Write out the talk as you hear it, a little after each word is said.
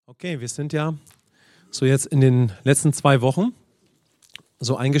Okay, wir sind ja so jetzt in den letzten 2 Wochen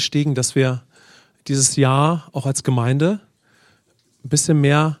so eingestiegen, dass wir dieses Jahr auch als Gemeinde ein bisschen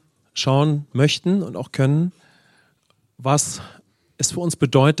mehr schauen möchten und auch können, was es für uns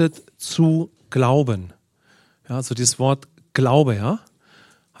bedeutet, zu glauben. Ja, also dieses Wort Glaube, ja,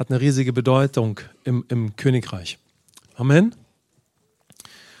 hat eine riesige Bedeutung im Königreich. Amen.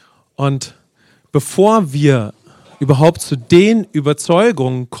 Und bevor wir überhaupt zu den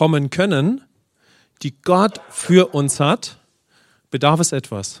Überzeugungen kommen können, die Gott für uns hat, bedarf es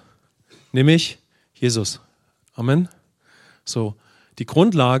etwas, nämlich Jesus. Amen. So, die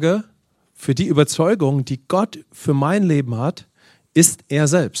Grundlage für die Überzeugung, die Gott für mein Leben hat, ist er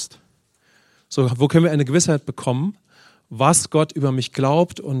selbst. So, wo können wir eine Gewissheit bekommen, was Gott über mich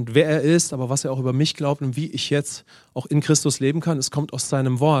glaubt und wer er ist, aber was er auch über mich glaubt und wie ich jetzt auch in Christus leben kann? Es kommt aus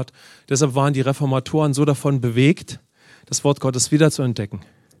seinem Wort. Deshalb waren die Reformatoren so davon bewegt, das Wort Gottes wieder zu entdecken.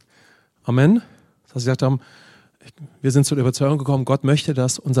 Amen. Das heißt, sie gesagt haben, wir sind zur Überzeugung gekommen, Gott möchte,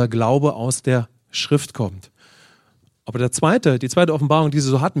 dass unser Glaube aus der Schrift kommt. Aber die zweite Offenbarung, die sie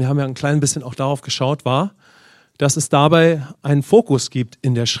so hatten, wir haben ja ein klein bisschen auch darauf geschaut, war, dass es dabei einen Fokus gibt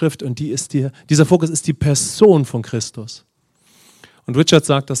in der Schrift und dieser Fokus ist die Person von Christus. Und Richard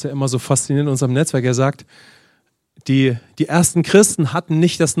sagt das ja immer so faszinierend in unserem Netzwerk. Er sagt, die ersten Christen hatten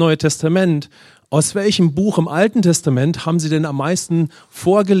nicht das Neue Testament. Aus welchem Buch im Alten Testament haben sie denn am meisten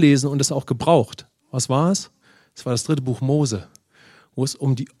vorgelesen und es auch gebraucht? Was war es? Es war das 3. Buch Mose, wo es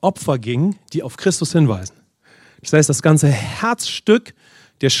um die Opfer ging, die auf Christus hinweisen. Das heißt, das ganze Herzstück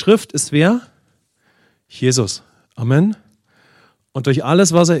der Schrift ist wer? Jesus. Amen. Und durch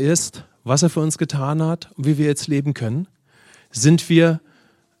alles, was er ist, was er für uns getan hat und wie wir jetzt leben können, sind wir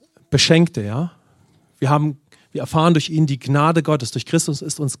Beschenkte, ja? Wir erfahren durch ihn die Gnade Gottes. Durch Christus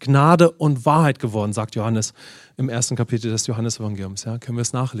ist uns Gnade und Wahrheit geworden, sagt Johannes im 1. Kapitel des Johannesevangeliums. Ja? Können wir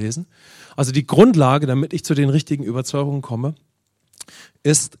es nachlesen? Also die Grundlage, damit ich zu den richtigen Überzeugungen komme,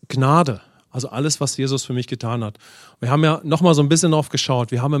 ist Gnade. Also alles, was Jesus für mich getan hat. Wir haben ja nochmal so ein bisschen drauf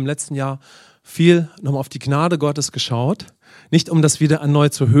geschaut. Wir haben im letzten Jahr viel nochmal auf die Gnade Gottes geschaut. Nicht um das wieder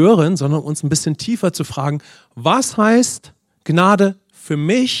erneut zu hören, sondern uns ein bisschen tiefer zu fragen, was heißt Gnade für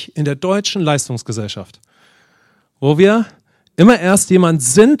mich in der deutschen Leistungsgesellschaft? Wo wir immer erst jemand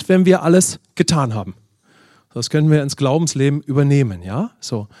sind, wenn wir alles getan haben. Das können wir ins Glaubensleben übernehmen, ja?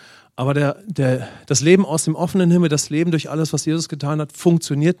 So. Aber das Leben aus dem offenen Himmel, das Leben durch alles, was Jesus getan hat,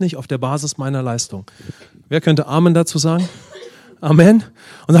 funktioniert nicht auf der Basis meiner Leistung. Wer könnte Amen dazu sagen? Amen. Und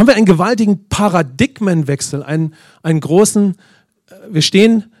dann haben wir einen gewaltigen Paradigmenwechsel, einen großen, wir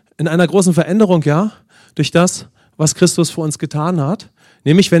stehen in einer großen Veränderung, ja, durch das, was Christus für uns getan hat.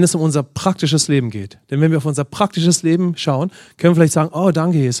 Nämlich, wenn es um unser praktisches Leben geht. Denn wenn wir auf unser praktisches Leben schauen, können wir vielleicht sagen, oh,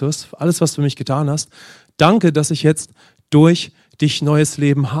 danke Jesus, für alles, was du für mich getan hast. Danke, dass ich jetzt durch dich neues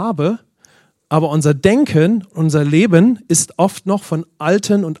Leben habe. Aber unser Denken, unser Leben ist oft noch von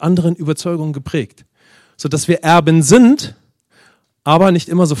alten und anderen Überzeugungen geprägt. Sodass wir Erben sind, aber nicht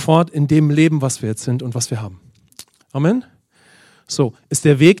immer sofort in dem Leben, was wir jetzt sind und was wir haben. Amen. So ist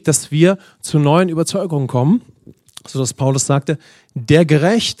der Weg, dass wir zu neuen Überzeugungen kommen. So dass Paulus sagte, der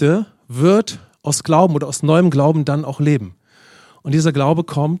Gerechte wird aus Glauben oder aus neuem Glauben dann auch leben. Und dieser Glaube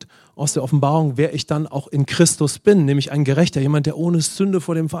kommt aus der Offenbarung, wer ich dann auch in Christus bin, nämlich ein Gerechter, jemand, der ohne Sünde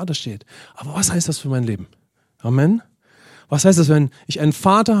vor dem Vater steht. Aber was heißt das für mein Leben? Amen. Was heißt das, wenn ich einen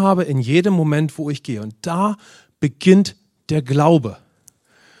Vater habe in jedem Moment, wo ich gehe? Und da beginnt der Glaube.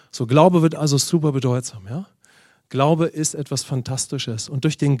 So, Glaube wird also super bedeutsam, ja? Glaube ist etwas Fantastisches. Und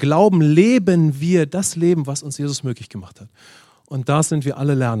durch den Glauben leben wir das Leben, was uns Jesus möglich gemacht hat. Und da sind wir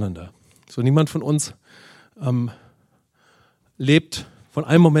alle Lernende. So, niemand von uns lebt von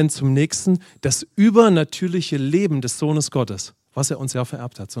einem Moment zum nächsten das übernatürliche Leben des Sohnes Gottes, was er uns ja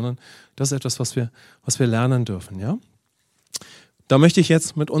vererbt hat, sondern das ist etwas, was wir lernen dürfen. Ja? Da möchte ich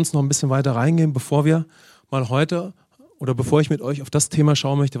jetzt mit uns noch ein bisschen weiter reingehen, bevor ich mit euch auf das Thema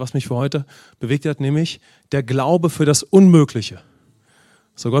schauen möchte, was mich für heute bewegt hat, nämlich der Glaube für das Unmögliche.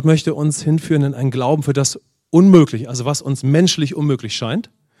 So, Gott möchte uns hinführen in einen Glauben für das Unmögliche, also was uns menschlich unmöglich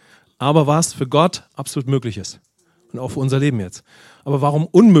scheint, aber was für Gott absolut möglich ist. Und auch für unser Leben jetzt. Aber warum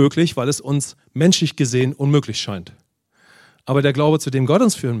unmöglich? Weil es uns menschlich gesehen unmöglich scheint. Aber der Glaube, zu dem Gott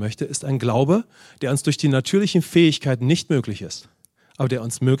uns führen möchte, ist ein Glaube, der uns durch die natürlichen Fähigkeiten nicht möglich ist, aber der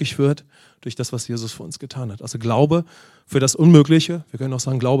uns möglich wird durch das, was Jesus für uns getan hat. Also Glaube für das Unmögliche, wir können auch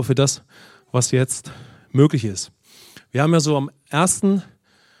sagen Glaube für das, was jetzt möglich ist. Wir haben ja so am ersten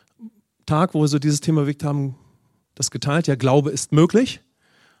Tag, wo wir so dieses Thema bewegt haben, das geteilt, ja, Glaube ist möglich.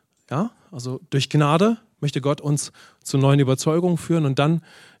 Ja, also durch Gnade möchte Gott uns zu neuen Überzeugungen führen und dann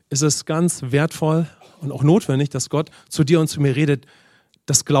ist es ganz wertvoll und auch notwendig, dass Gott zu dir und zu mir redet,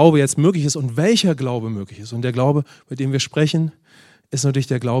 dass Glaube jetzt möglich ist und welcher Glaube möglich ist. Und der Glaube, mit dem wir sprechen, ist natürlich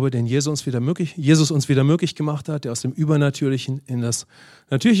der Glaube, den Jesus uns wieder möglich gemacht hat, der aus dem Übernatürlichen in das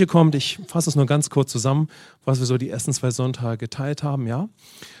Natürliche kommt. Ich fasse es nur ganz kurz zusammen, was wir so die ersten 2 Sonntage geteilt haben. Ja?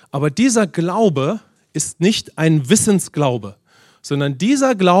 Aber dieser Glaube ist nicht ein Wissensglaube, sondern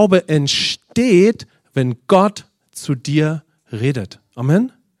dieser Glaube entsteht, wenn Gott zu dir redet.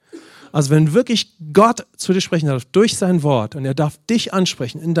 Amen? Also wenn wirklich Gott zu dir sprechen darf, durch sein Wort, und er darf dich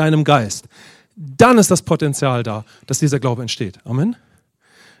ansprechen in deinem Geist, dann ist das Potenzial da, dass dieser Glaube entsteht. Amen?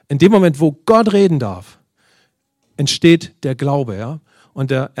 In dem Moment, wo Gott reden darf, entsteht der Glaube. Ja?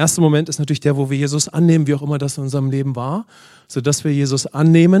 Und der erste Moment ist natürlich der, wo wir Jesus annehmen, wie auch immer das in unserem Leben war, sodass wir Jesus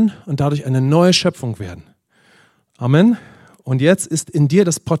annehmen und dadurch eine neue Schöpfung werden. Amen? Und jetzt ist in dir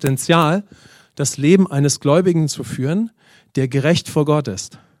das Potenzial, das Leben eines Gläubigen zu führen, der gerecht vor Gott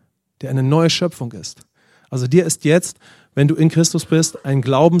ist, der eine neue Schöpfung ist. Also dir ist jetzt, wenn du in Christus bist, ein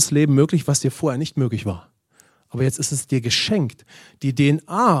Glaubensleben möglich, was dir vorher nicht möglich war. Aber jetzt ist es dir geschenkt. Die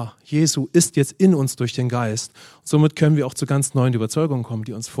DNA Jesu ist jetzt in uns durch den Geist. Und somit können wir auch zu ganz neuen Überzeugungen kommen,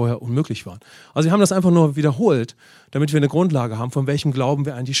 die uns vorher unmöglich waren. Also wir haben das einfach nur wiederholt, damit wir eine Grundlage haben, von welchem Glauben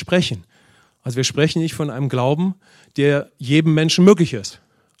wir eigentlich sprechen. Also wir sprechen nicht von einem Glauben, der jedem Menschen möglich ist.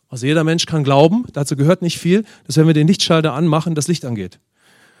 Also jeder Mensch kann glauben, dazu gehört nicht viel, dass wenn wir den Lichtschalter anmachen, das Licht angeht.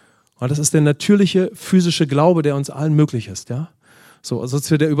 Und das ist der natürliche, physische Glaube, der uns allen möglich ist. Ja? So, also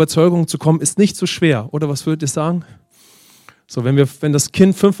zu der Überzeugung zu kommen, ist nicht so schwer. Oder was würdet ihr sagen? So, wenn das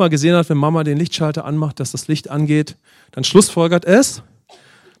Kind 5-mal gesehen hat, wenn Mama den Lichtschalter anmacht, dass das Licht angeht, dann schlussfolgert es,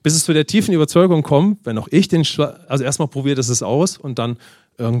 bis es zu der tiefen Überzeugung kommt, wenn auch ich also erstmal probiert es aus und dann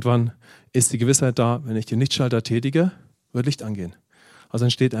irgendwann ist die Gewissheit da, wenn ich den Lichtschalter tätige, wird Licht angehen. Also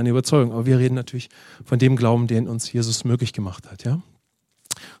entsteht eine Überzeugung. Aber wir reden natürlich von dem Glauben, den uns Jesus möglich gemacht hat. Ja?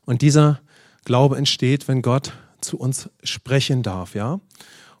 Und dieser Glaube entsteht, wenn Gott zu uns sprechen darf. Ja?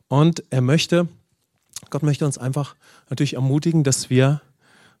 Und Gott möchte uns einfach natürlich ermutigen, dass wir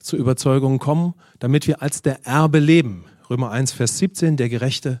zu Überzeugungen kommen, damit wir als der Erbe leben. Römer 1, Vers 17, der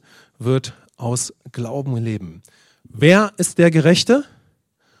Gerechte wird aus Glauben leben. Wer ist der Gerechte?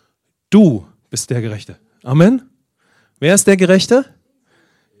 Du bist der Gerechte. Amen. Wer ist der Gerechte?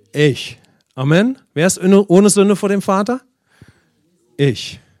 Ich. Amen. Wer ist ohne Sünde vor dem Vater?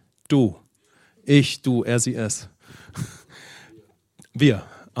 Ich. Du. Ich, du, er, sie, es. Wir.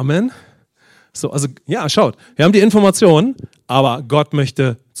 Amen. So, also, ja, schaut. Wir haben die Informationen, aber Gott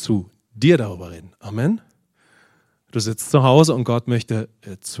möchte zu dir darüber reden. Amen. Du sitzt zu Hause und Gott möchte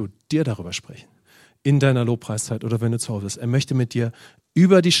zu dir darüber sprechen. In deiner Lobpreiszeit oder wenn du zu Hause bist. Er möchte mit dir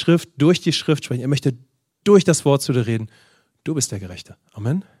über die Schrift, durch die Schrift sprechen. Er möchte durch das Wort zu dir reden. Du bist der Gerechte.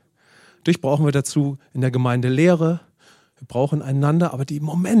 Amen. Durch brauchen wir dazu in der Gemeinde Lehre. Wir brauchen einander, aber die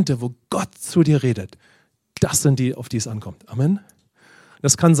Momente, wo Gott zu dir redet, das sind die, auf die es ankommt. Amen.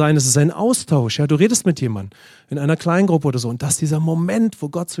 Das kann sein, es ist ein Austausch. Ja, du redest mit jemandem in einer Kleingruppe oder so und das ist dieser Moment, wo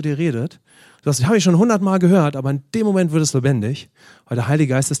Gott zu dir redet. Das habe ich schon 100-mal gehört, aber in dem Moment wird es lebendig, weil der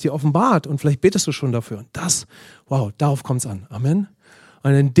Heilige Geist es dir offenbart und vielleicht betest du schon dafür. Und das, wow, darauf kommt es an. Amen.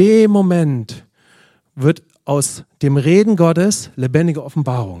 Und in dem Moment wird aus dem Reden Gottes lebendige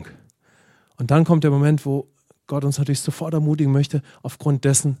Offenbarung. Und dann kommt der Moment, wo Gott uns natürlich sofort ermutigen möchte, aufgrund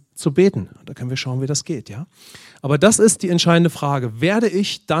dessen zu beten. Und da können wir schauen, wie das geht. Ja? Aber das ist die entscheidende Frage. Werde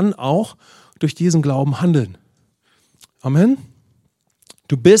ich dann auch durch diesen Glauben handeln? Amen.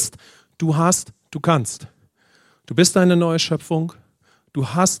 Du bist, du hast, du kannst. Du bist eine neue Schöpfung. Du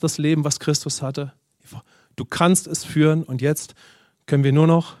hast das Leben, was Christus hatte. Du kannst es führen. Und jetzt können wir nur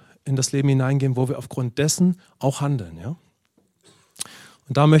noch in das Leben hineingehen, wo wir aufgrund dessen auch handeln. Ja?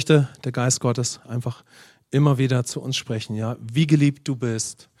 Und da möchte der Geist Gottes einfach immer wieder zu uns sprechen, ja, wie geliebt du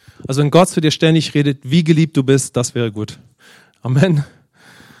bist. Also wenn Gott zu dir ständig redet, wie geliebt du bist, das wäre gut. Amen.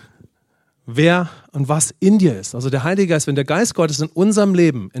 Wer und was in dir ist. Also der Heilige Geist, wenn der Geist Gottes in unserem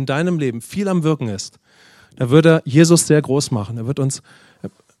Leben, in deinem Leben viel am Wirken ist, da wird er Jesus sehr groß machen. Er wird uns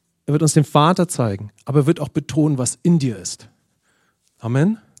den Vater zeigen, aber er wird auch betonen, was in dir ist.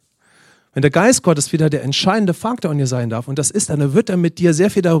 Amen. Wenn der Geist Gottes wieder der entscheidende Faktor in dir sein darf, und das ist, dann wird er mit dir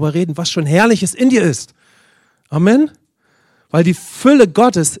sehr viel darüber reden, was schon Herrliches in dir ist. Amen. Weil die Fülle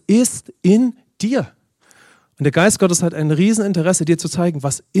Gottes ist in dir. Und der Geist Gottes hat ein Rieseninteresse, dir zu zeigen,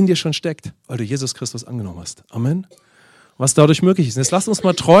 was in dir schon steckt, weil du Jesus Christus angenommen hast. Amen. Was dadurch möglich ist. Und jetzt lasst uns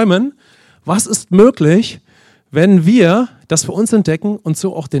mal träumen, was ist möglich, wenn wir das für uns entdecken und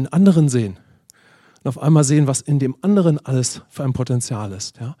so auch den anderen sehen. Und auf einmal sehen, was in dem anderen alles für ein Potenzial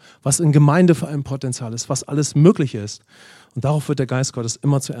ist. Ja? Was in Gemeinde für ein Potenzial ist, was alles möglich ist. Und darauf wird der Geist Gottes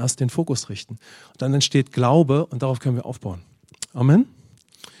immer zuerst den Fokus richten. Und dann entsteht Glaube und darauf können wir aufbauen. Amen.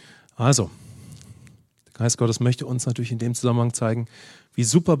 Also, Geist Gottes möchte uns natürlich in dem Zusammenhang zeigen, wie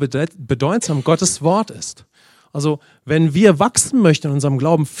super bedeutsam Gottes Wort ist. Also wenn wir wachsen möchten in unserem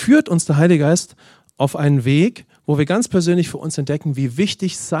Glauben, führt uns der Heilige Geist auf einen Weg, wo wir ganz persönlich für uns entdecken, wie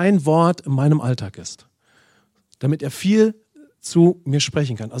wichtig sein Wort in meinem Alltag ist. Damit er viel zu mir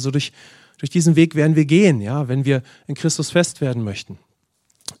sprechen kann. Also durch diesen Weg werden wir gehen, ja, wenn wir in Christus fest werden möchten.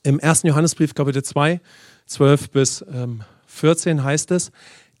 Im 1. Johannesbrief, Kapitel 2, 12 bis 14 heißt es,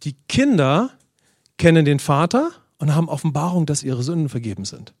 die Kinder kennen den Vater und haben Offenbarung, dass ihre Sünden vergeben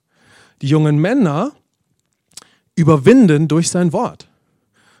sind. Die jungen Männer überwinden durch sein Wort.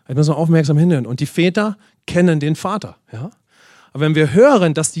 Da müssen wir aufmerksam hinhören. Und die Väter kennen den Vater. Ja? Aber wenn wir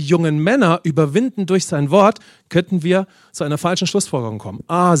hören, dass die jungen Männer überwinden durch sein Wort, könnten wir zu einer falschen Schlussfolgerung kommen.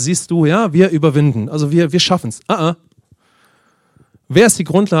 Siehst du, ja, wir überwinden. Also wir schaffen es. Wer ist die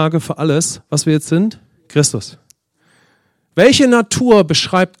Grundlage für alles, was wir jetzt sind? Christus. Welche Natur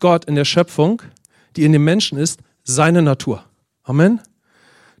beschreibt Gott in der Schöpfung, die in dem Menschen ist? Seine Natur. Amen.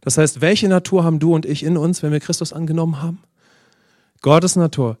 Das heißt, welche Natur haben du und ich in uns, wenn wir Christus angenommen haben? Gottes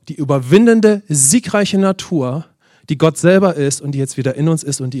Natur, die überwindende, siegreiche Natur, die Gott selber ist und die jetzt wieder in uns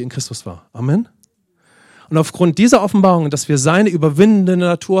ist und die in Christus war. Amen. Und aufgrund dieser Offenbarung, dass wir seine überwindende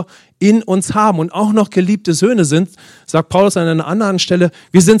Natur in uns haben und auch noch geliebte Söhne sind, sagt Paulus an einer anderen Stelle,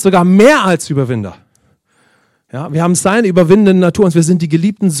 wir sind sogar mehr als Überwinder. Ja, wir haben seine überwindende Natur und wir sind die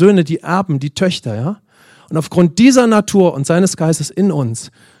geliebten Söhne, die Erben, die Töchter. Ja? Und aufgrund dieser Natur und seines Geistes in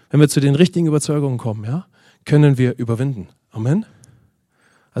uns, wenn wir zu den richtigen Überzeugungen kommen, ja, können wir überwinden. Amen.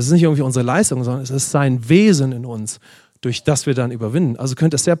 Also es ist nicht irgendwie unsere Leistung, sondern es ist sein Wesen in uns, durch das wir dann überwinden. Also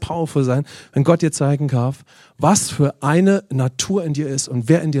könnte es sehr powerful sein, wenn Gott dir zeigen darf, was für eine Natur in dir ist und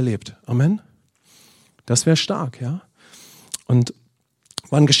wer in dir lebt. Amen. Das wäre stark, ja. Und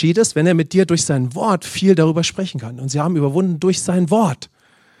wann geschieht es? Wenn er mit dir durch sein Wort viel darüber sprechen kann. Und sie haben überwunden durch sein Wort.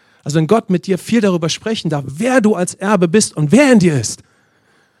 Also wenn Gott mit dir viel darüber sprechen darf, wer du als Erbe bist und wer in dir ist,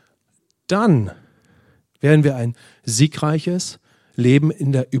 dann werden wir ein siegreiches Leben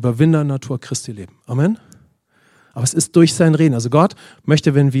in der Überwindernatur Christi leben. Amen. Aber es ist durch sein Reden. Also Gott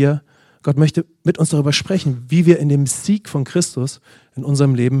möchte mit uns darüber sprechen, wie wir in dem Sieg von Christus in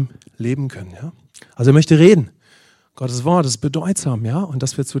unserem Leben leben können. Ja? Also er möchte reden. Gottes Wort ist bedeutsam, ja, und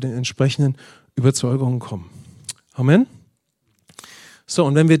dass wir zu den entsprechenden Überzeugungen kommen. Amen. So,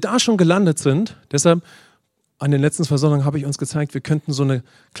 und wenn wir da schon gelandet sind, deshalb an den letzten Versammlungen habe ich uns gezeigt, wir könnten so eine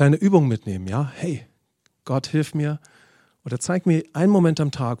kleine Übung mitnehmen, ja. Hey, Gott, hilf mir oder zeig mir einen Moment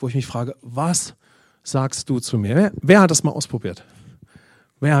am Tag, wo ich mich frage, was sagst du zu mir? Wer hat das mal ausprobiert?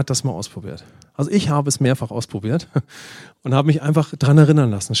 Wer hat das mal ausprobiert? Also ich habe es mehrfach ausprobiert und habe mich einfach daran erinnern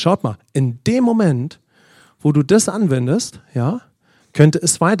lassen. Schaut mal, in dem Moment, wo du das anwendest, ja, könnte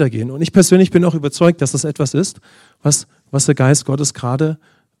es weitergehen. Und ich persönlich bin auch überzeugt, dass das etwas ist, was der Geist Gottes gerade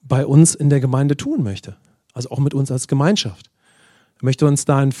bei uns in der Gemeinde tun möchte. Also auch mit uns als Gemeinschaft. Er möchte uns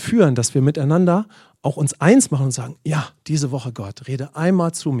dahin führen, dass wir miteinander auch uns eins machen und sagen, ja, diese Woche Gott, rede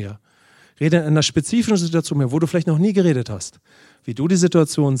einmal zu mir. Rede in einer spezifischen Situation zu mir, wo du vielleicht noch nie geredet hast. Wie du die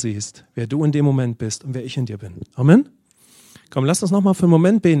Situation siehst, wer du in dem Moment bist und wer ich in dir bin. Amen. Komm, lass uns nochmal für einen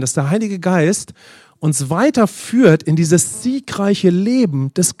Moment beten, dass der Heilige Geist uns weiterführt in dieses siegreiche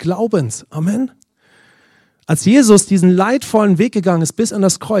Leben des Glaubens. Amen. Als Jesus diesen leidvollen Weg gegangen ist bis an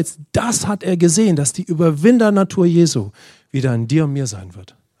das Kreuz, das hat er gesehen, dass die Überwindernatur Jesu wieder in dir und mir sein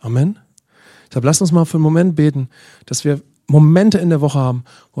wird. Amen. Deshalb lass uns mal für einen Moment beten, dass wir Momente in der Woche haben,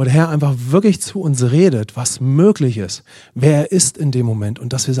 wo der Herr einfach wirklich zu uns redet, was möglich ist, wer er ist in dem Moment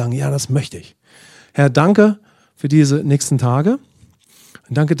und dass wir sagen, ja, das möchte ich. Herr, danke für diese nächsten Tage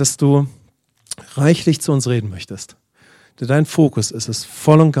und danke, dass du reichlich zu uns reden möchtest. Denn dein Fokus ist es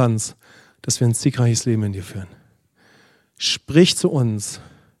voll und ganz, dass wir ein siegreiches Leben in dir führen. Sprich zu uns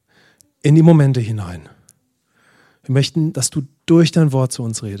in die Momente hinein. Wir möchten, dass du durch dein Wort zu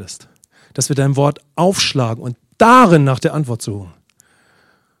uns redest, dass wir dein Wort aufschlagen und darin nach der Antwort suchen.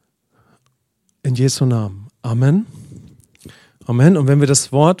 In Jesu Namen. Amen. Amen. Und wenn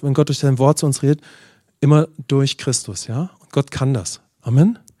Gott durch sein Wort zu uns redet, immer durch Christus, ja? Und Gott kann das.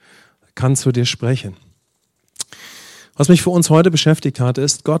 Amen. Er kann zu dir sprechen. Was mich für uns heute beschäftigt hat,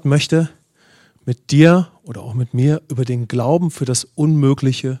 ist, Gott möchte mit dir oder auch mit mir über den Glauben für das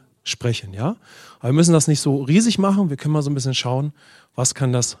Unmögliche sprechen, ja? Aber wir müssen das nicht so riesig machen. Wir können mal so ein bisschen schauen, was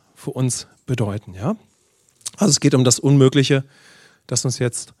kann das für uns bedeuten, ja? Also es geht um das Unmögliche, das uns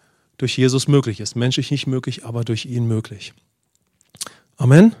jetzt durch Jesus möglich ist. Menschlich nicht möglich, aber durch ihn möglich.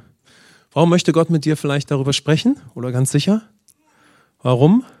 Amen. Warum möchte Gott mit dir vielleicht darüber sprechen? Oder ganz sicher?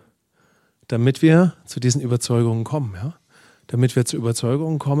 Warum? Damit wir zu diesen Überzeugungen kommen, ja? Damit wir zu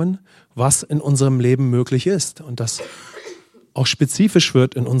Überzeugungen kommen, was in unserem Leben möglich ist und das auch spezifisch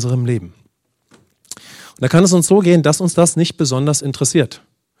wird in unserem Leben. Und da kann es uns so gehen, dass uns das nicht besonders interessiert.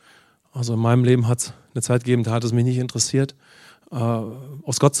 Also in meinem Leben hat es eine Zeit gegeben, da hat es mich nicht interessiert,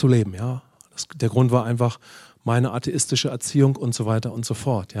 aus Gott zu leben. Ja? Der Grund war einfach meine atheistische Erziehung und so weiter und so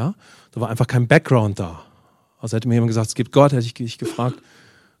fort. Ja? Da war einfach kein Background da. Also hätte mir jemand gesagt, es gibt Gott, hätte ich dich gefragt,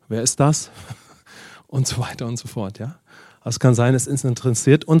 wer ist das? Und so weiter und so fort. Ja? Also es kann sein, es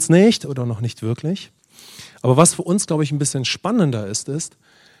interessiert uns nicht oder noch nicht wirklich. Aber was für uns, glaube ich, ein bisschen spannender ist,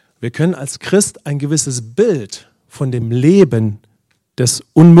 wir können als Christ ein gewisses Bild von dem Leben des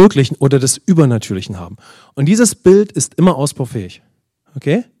Unmöglichen oder des Übernatürlichen haben. Und dieses Bild ist immer ausbaufähig.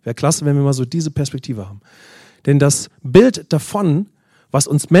 Okay? Wäre klasse, wenn wir mal so diese Perspektive haben. Denn das Bild davon, was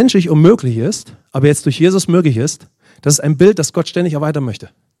uns menschlich unmöglich ist, aber jetzt durch Jesus möglich ist, das ist ein Bild, das Gott ständig erweitern möchte.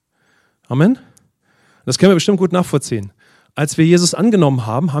 Amen? Das können wir bestimmt gut nachvollziehen. Als wir Jesus angenommen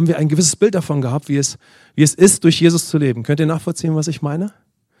haben, haben wir ein gewisses Bild davon gehabt, wie es ist, durch Jesus zu leben. Könnt ihr nachvollziehen, was ich meine?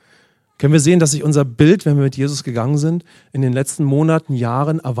 Können wir sehen, dass sich unser Bild, wenn wir mit Jesus gegangen sind, in den letzten Monaten,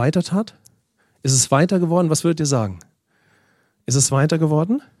 Jahren erweitert hat? Ist es weiter geworden? Was würdet ihr sagen? Ist es weiter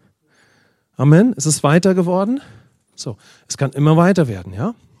geworden? Amen. Ist es weiter geworden? So, es kann immer weiter werden,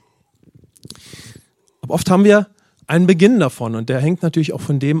 ja? Aber oft haben wir einen Beginn davon und der hängt natürlich auch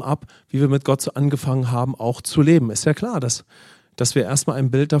von dem ab, wie wir mit Gott so angefangen haben, auch zu leben. Ist ja klar, dass wir erstmal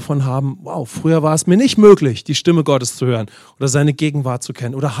ein Bild davon haben, wow, früher war es mir nicht möglich, die Stimme Gottes zu hören oder seine Gegenwart zu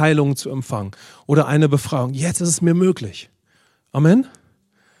kennen oder Heilungen zu empfangen oder eine Befreiung. Jetzt ist es mir möglich. Amen.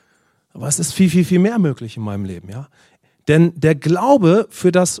 Aber es ist viel, viel, viel mehr möglich in meinem Leben, ja? Denn der Glaube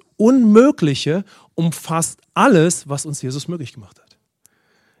für das Unmögliche umfasst alles, was uns Jesus möglich gemacht hat.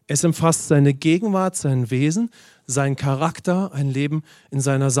 Es umfasst seine Gegenwart, sein Wesen, seinen Charakter, ein Leben in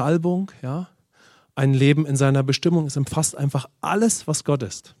seiner Salbung, ja, ein Leben in seiner Bestimmung. Es umfasst einfach alles, was Gott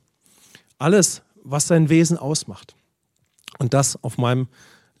ist. Alles, was sein Wesen ausmacht. Und das auf meinem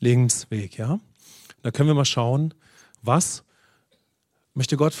Lebensweg, ja. Da können wir mal schauen, was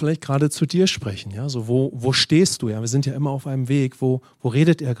möchte Gott vielleicht gerade zu dir sprechen, ja? So, wo stehst du? Ja? Wir sind ja immer auf einem Weg. Wo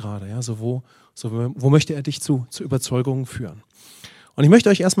redet er gerade? Ja? Wo möchte er dich zu Überzeugungen führen? Und ich möchte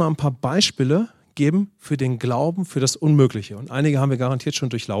euch erstmal ein paar Beispiele geben für den Glauben, für das Unmögliche. Und einige haben wir garantiert schon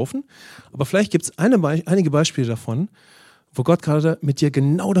durchlaufen. Aber vielleicht gibt es einige Beispiele davon, wo Gott gerade mit dir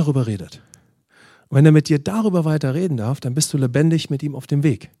genau darüber redet. Und wenn er mit dir darüber weiter reden darf, dann bist du lebendig mit ihm auf dem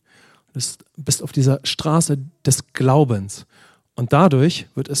Weg. Du bist auf dieser Straße des Glaubens. Und dadurch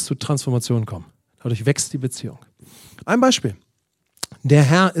wird es zu Transformationen kommen. Dadurch wächst die Beziehung. Ein Beispiel. Der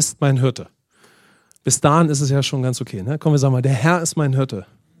Herr ist mein Hirte. Bis dahin ist es ja schon ganz okay. Ne? Komm, wir sagen mal, der Herr ist mein Hirte.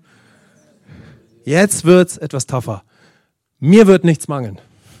 Jetzt wird es etwas tougher. Mir wird nichts mangeln.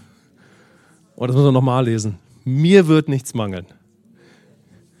 Oh, das müssen wir nochmal lesen. Mir wird nichts mangeln.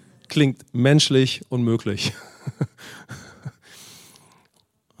 Klingt menschlich unmöglich.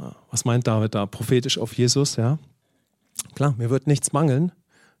 Was meint David da? Prophetisch auf Jesus, ja? Klar, mir wird nichts mangeln,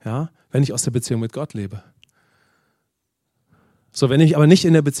 ja, wenn ich aus der Beziehung mit Gott lebe. So, wenn ich aber nicht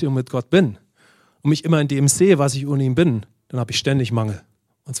in der Beziehung mit Gott bin und mich immer in dem sehe, was ich ohne ihn bin, dann habe ich ständig Mangel.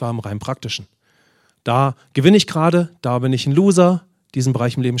 Und zwar im rein praktischen. Da gewinne ich gerade, da bin ich ein Loser, diesen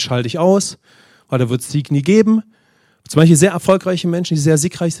Bereich im Leben schalte ich aus, weil da wird es Sieg nie geben. Zum Beispiel sehr erfolgreiche Menschen, die sehr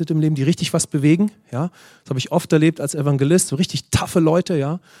siegreich sind im Leben, die richtig was bewegen. Ja? Das habe ich oft erlebt als Evangelist, so richtig taffe Leute,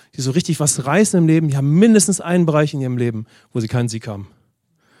 ja? Die so richtig was reißen im Leben. Die haben mindestens einen Bereich in ihrem Leben, wo sie keinen Sieg haben.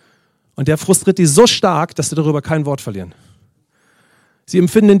 Und der frustriert die so stark, dass sie darüber kein Wort verlieren. Sie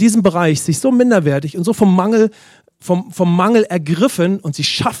empfinden in diesem Bereich sich so minderwertig und so vom Mangel ergriffen und sie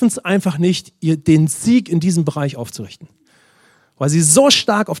schaffen es einfach nicht, den Sieg in diesem Bereich aufzurichten. Weil sie so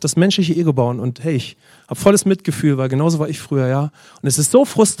stark auf das menschliche Ego bauen. Und hey, ich habe volles Mitgefühl, weil genauso war ich früher, ja. Und es ist so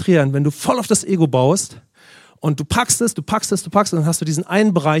frustrierend, wenn du voll auf das Ego baust und du packst es und dann hast du diesen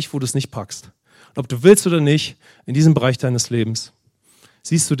einen Bereich, wo du es nicht packst. Und ob du willst oder nicht, in diesem Bereich deines Lebens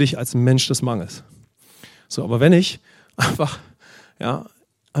siehst du dich als ein Mensch des Mangels. So, aber wenn ich einfach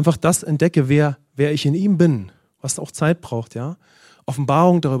das entdecke, wer ich in ihm bin, was auch Zeit braucht, ja,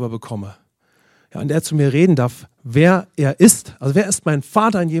 Offenbarung darüber bekomme, ja, und er zu mir reden darf, wer er ist. Also wer ist mein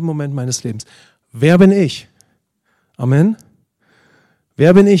Vater in jedem Moment meines Lebens? Wer bin ich? Amen.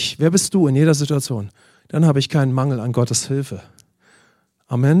 Wer bin ich? Wer bist du in jeder Situation? Dann habe ich keinen Mangel an Gottes Hilfe.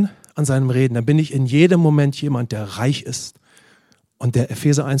 Amen. An seinem Reden. Dann bin ich in jedem Moment jemand, der reich ist. Und der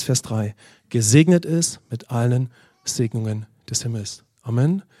Epheser 1, Vers 3 gesegnet ist mit allen Segnungen des Himmels.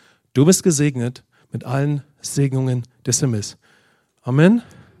 Amen. Du bist gesegnet mit allen Segnungen des Himmels. Amen.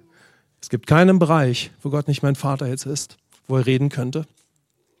 Es gibt keinen Bereich, wo Gott nicht mein Vater jetzt ist, wo er reden könnte,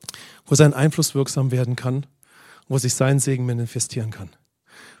 wo sein Einfluss wirksam werden kann, wo sich sein Segen manifestieren kann.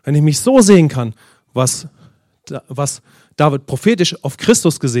 Wenn ich mich so sehen kann, was was David prophetisch auf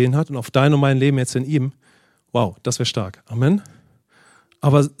Christus gesehen hat und auf dein und mein Leben jetzt in ihm, wow, das wäre stark. Amen.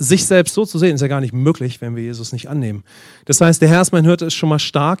 Aber sich selbst so zu sehen, ist ja gar nicht möglich, wenn wir Jesus nicht annehmen. Das heißt, der Herr ist mein Hirte ist schon mal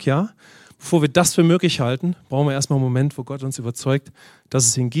stark, ja. Bevor wir das für möglich halten, brauchen wir erstmal einen Moment, wo Gott uns überzeugt, dass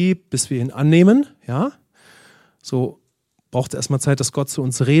es ihn gibt, bis wir ihn annehmen, ja. So braucht es erstmal Zeit, dass Gott zu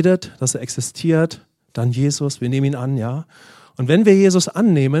uns redet, dass er existiert, dann Jesus, wir nehmen ihn an, ja. Und wenn wir Jesus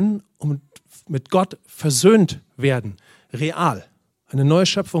annehmen und mit Gott versöhnt werden, real, eine neue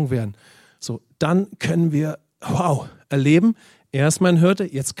Schöpfung werden, so, dann können wir, wow, erleben, er ist mein Hirte,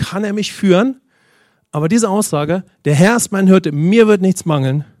 jetzt kann er mich führen. Aber diese Aussage, der Herr ist mein Hirte, mir wird nichts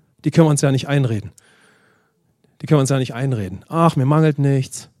mangeln, die können wir uns ja nicht einreden. Ach, mir mangelt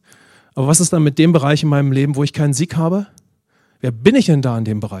nichts. Aber was ist dann mit dem Bereich in meinem Leben, wo ich keinen Sieg habe? Wer bin ich denn da in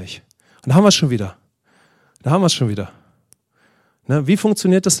dem Bereich? Und da haben wir es schon wieder. Ne? Wie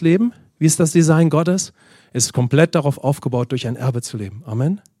funktioniert das Leben? Wie ist das Design Gottes? Es ist komplett darauf aufgebaut, durch ein Erbe zu leben.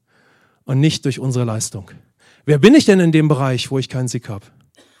 Amen. Und nicht durch unsere Leistung. Wer bin ich denn in dem Bereich, wo ich keinen Sieg habe?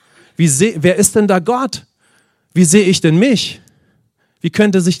 Wer ist denn da Gott? Wie sehe ich denn mich? Wie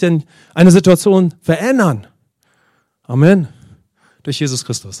könnte sich denn eine Situation verändern? Amen. Durch Jesus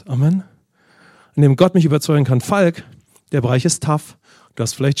Christus. Amen. Indem Gott mich überzeugen kann, Falk, der Bereich ist tough. Du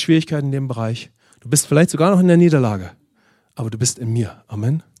hast vielleicht Schwierigkeiten in dem Bereich. Du bist vielleicht sogar noch in der Niederlage. Aber du bist in mir.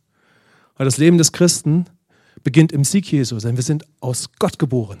 Amen. Weil das Leben des Christen beginnt im Sieg Jesu, denn wir sind aus Gott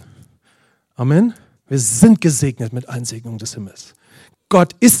geboren. Amen. Wir sind gesegnet mit allen Segnungen des Himmels.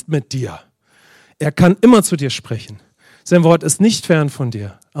 Gott ist mit dir. Er kann immer zu dir sprechen. Sein Wort ist nicht fern von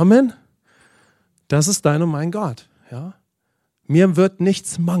dir. Amen. Das ist dein und mein Gott. Ja? Mir wird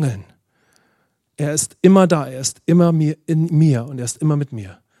nichts mangeln. Er ist immer da. Er ist immer in mir und er ist immer mit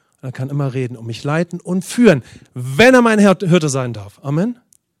mir. Und er kann immer reden und mich leiten und führen, wenn er mein Hirte sein darf. Amen.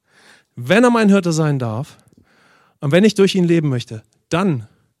 Wenn er mein Hirte sein darf und wenn ich durch ihn leben möchte, dann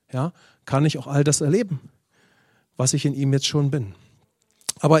kann ich auch all das erleben, was ich in ihm jetzt schon bin.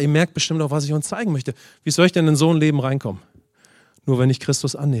 Aber ihr merkt bestimmt auch, was ich uns zeigen möchte. Wie soll ich denn in so ein Leben reinkommen? Nur wenn ich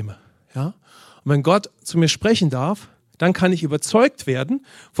Christus annehme. Ja? Und wenn Gott zu mir sprechen darf, dann kann ich überzeugt werden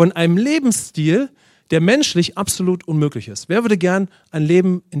von einem Lebensstil, der menschlich absolut unmöglich ist. Wer würde gern ein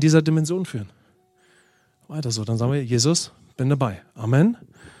Leben in dieser Dimension führen? Weiter so, dann sagen wir, Jesus, bin dabei. Amen.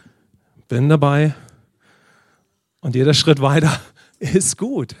 Bin dabei. Und jeder Schritt weiter ist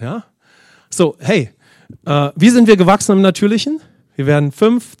gut. Ja? So, hey, wie sind wir gewachsen im Natürlichen? Wir werden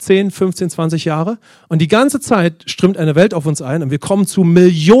 5, 10, 15, 20 Jahre und die ganze Zeit strömt eine Welt auf uns ein und wir kommen zu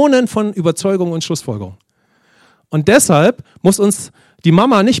Millionen von Überzeugungen und Schlussfolgerungen. Und deshalb muss uns die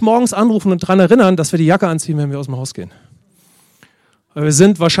Mama nicht morgens anrufen und daran erinnern, dass wir die Jacke anziehen, wenn wir aus dem Haus gehen. Weil wir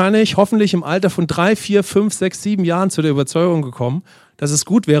sind wahrscheinlich, hoffentlich im Alter von 3, 4, 5, 6, 7 Jahren zu der Überzeugung gekommen, dass es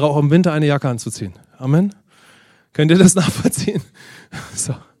gut wäre, auch im Winter eine Jacke anzuziehen. Amen. Könnt ihr das nachvollziehen?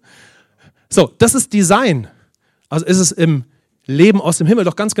 So, das ist Design. Also ist es im Leben aus dem Himmel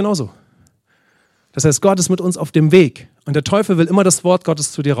doch ganz genauso. Das heißt, Gott ist mit uns auf dem Weg und der Teufel will immer das Wort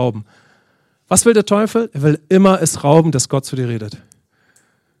Gottes zu dir rauben. Was will der Teufel? Er will immer es rauben, dass Gott zu dir redet.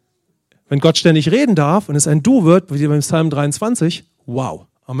 Wenn Gott ständig reden darf und es ein Du wird, wie beim Psalm 23, wow,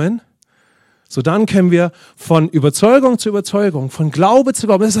 Amen. So dann können wir von Überzeugung zu Überzeugung, von Glaube zu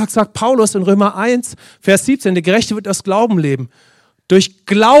Glaube. Das sagt Paulus in Römer 1, Vers 17, der Gerechte wird aus Glauben leben. Durch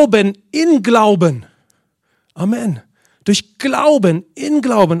Glauben in Glauben. Amen. Durch Glauben in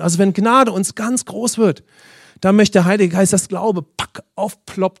Glauben. Also wenn Gnade uns ganz groß wird, dann möchte der Heilige Geist, dass Glaube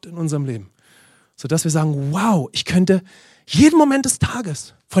aufploppt in unserem Leben. Sodass wir sagen, wow, ich könnte jeden Moment des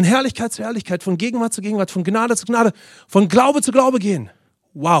Tages von Herrlichkeit zu Herrlichkeit, von Gegenwart zu Gegenwart, von Gnade zu Gnade, von Glaube zu Glaube gehen.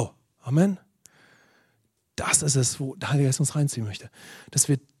 Wow. Amen. Das ist es, wo der Heilige Geist uns reinziehen möchte. Dass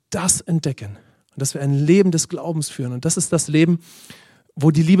wir das entdecken und dass wir ein Leben des Glaubens führen. Und das ist das Leben,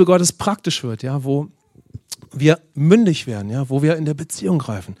 wo die Liebe Gottes praktisch wird, ja, wo wir mündig werden, ja, wo wir in der Beziehung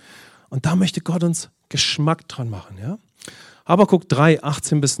greifen. Und da möchte Gott uns Geschmack dran machen. Ja. Habakuk 3,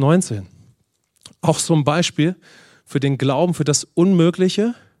 18 bis 19. Auch so ein Beispiel für den Glauben, für das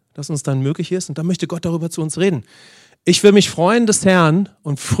Unmögliche, das uns dann möglich ist. Und da möchte Gott darüber zu uns reden. Ich will mich freuen des Herrn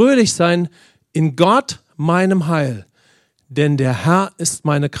und fröhlich sein in Gott, meinem Heil. Denn der Herr ist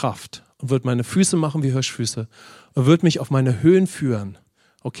meine Kraft und wird meine Füße machen wie Hirschfüße und wird mich auf meine Höhen führen.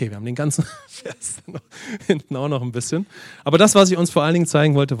 Okay, wir haben den ganzen Vers hinten auch noch ein bisschen. Aber das, was ich uns vor allen Dingen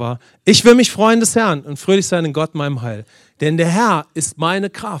zeigen wollte, war, ich will mich freuen des Herrn und fröhlich sein in Gott, meinem Heil. Denn der Herr ist meine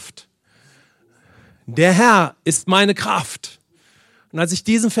Kraft. Der Herr ist meine Kraft. Und als ich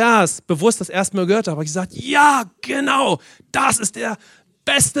diesen Vers bewusst das erste Mal gehört habe, habe ich gesagt, ja, genau, das ist der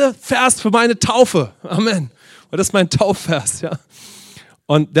beste Vers für meine Taufe. Amen. Und das ist mein Taufvers, ja.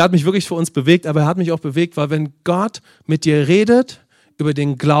 Und der hat mich wirklich für uns bewegt, aber er hat mich auch bewegt, weil wenn Gott mit dir redet über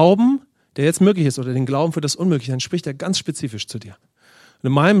den Glauben, der jetzt möglich ist, oder den Glauben für das Unmögliche, dann spricht er ganz spezifisch zu dir. Und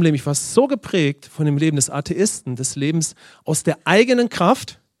in meinem Leben, ich war so geprägt von dem Leben des Atheisten, des Lebens aus der eigenen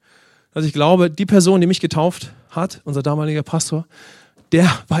Kraft, dass ich glaube, die Person, die mich getauft hat, unser damaliger Pastor,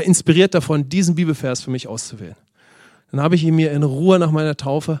 der war inspiriert davon, diesen Bibelvers für mich auszuwählen. Dann habe ich ihn mir in Ruhe nach meiner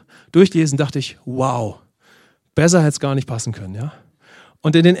Taufe durchgelesen, dachte ich, wow, besser hätte es gar nicht passen können. Ja?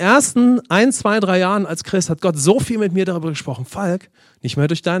 Und in den ersten 1, 2, 3 Jahren als Christ hat Gott so viel mit mir darüber gesprochen. Falk, nicht mehr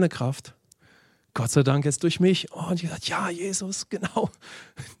durch deine Kraft, Gott sei Dank jetzt durch mich. Oh, und ich gesagt, ja, Jesus, genau.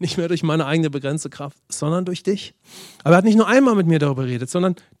 Nicht mehr durch meine eigene begrenzte Kraft, sondern durch dich. Aber er hat nicht nur einmal mit mir darüber geredet,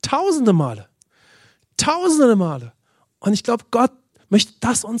 sondern tausende Male. Tausende Male. Und ich glaube, Gott möchte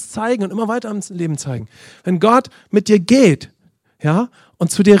das uns zeigen und immer weiter im Leben zeigen. Wenn Gott mit dir geht, ja,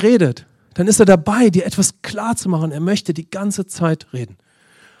 und zu dir redet, dann ist er dabei, dir etwas klar zu machen. Er möchte die ganze Zeit reden.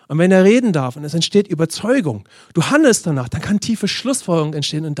 Und wenn er reden darf und es entsteht Überzeugung, du handelst danach, dann kann tiefe Schlussfolgerung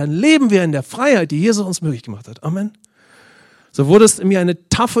entstehen und dann leben wir in der Freiheit, die Jesus uns möglich gemacht hat. Amen. So wurde es in mir eine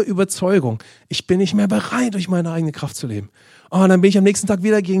taffe Überzeugung. Ich bin nicht mehr bereit, durch meine eigene Kraft zu leben. Oh, und dann bin ich am nächsten Tag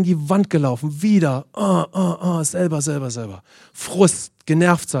wieder gegen die Wand gelaufen. Wieder. Selber. Frust,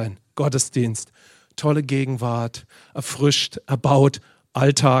 genervt sein. Gottesdienst. Tolle Gegenwart. Erfrischt, erbaut.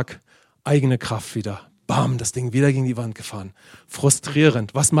 Alltag. Eigene Kraft wieder. Bam, das Ding wieder gegen die Wand gefahren.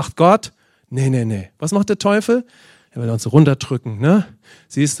 Frustrierend. Was macht Gott? Nee. Was macht der Teufel? Er will uns runterdrücken. Ne?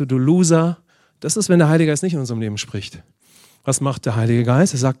 Siehst du, du Loser. Das ist, wenn der Heilige Geist nicht in unserem Leben spricht. Was macht der Heilige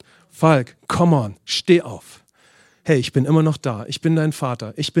Geist? Er sagt, Falk, come on, steh auf. Hey, ich bin immer noch da. Ich bin dein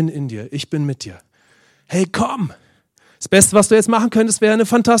Vater. Ich bin in dir. Ich bin mit dir. Hey, komm. Das Beste, was du jetzt machen könntest, wäre eine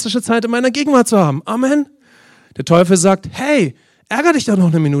fantastische Zeit in meiner Gegenwart zu haben. Amen. Der Teufel sagt, hey, ärger dich doch noch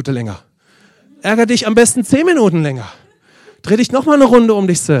eine Minute länger. Ärger dich am besten 10 Minuten länger. Dreh dich noch mal eine Runde um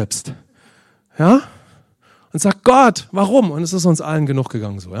dich selbst. Ja? Und sag, Gott, warum? Und es ist uns allen genug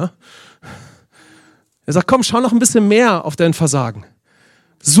gegangen so, ja? Er sagt, komm, schau noch ein bisschen mehr auf dein Versagen.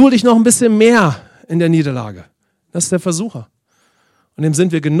 Suhl dich noch ein bisschen mehr in der Niederlage. Das ist der Versucher. Und dem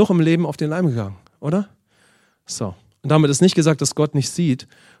sind wir genug im Leben auf den Leim gegangen, oder? So. Und damit ist nicht gesagt, dass Gott nicht sieht,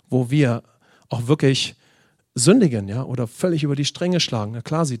 wo wir auch wirklich sündigen, ja, oder völlig über die Stränge schlagen. Na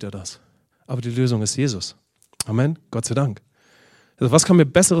klar sieht er das. Aber die Lösung ist Jesus. Amen. Gott sei Dank. Also was kann mir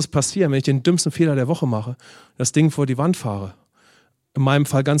Besseres passieren, wenn ich den dümmsten Fehler der Woche mache, das Ding vor die Wand fahre? In meinem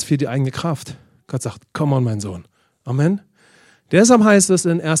Fall ganz viel die eigene Kraft. Gott sagt, komm on, mein Sohn. Amen. Deshalb heißt es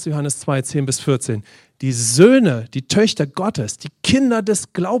in 1. Johannes 2, 10-14, die Söhne, die Töchter Gottes, die Kinder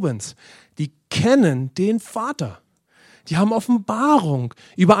des Glaubens, die kennen den Vater. Die haben Offenbarung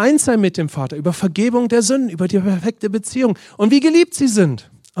über Einssein mit dem Vater, über Vergebung der Sünden, über die perfekte Beziehung und wie geliebt sie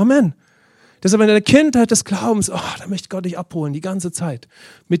sind. Amen. Deshalb in der Kindheit des Glaubens, da möchte Gott dich abholen, die ganze Zeit,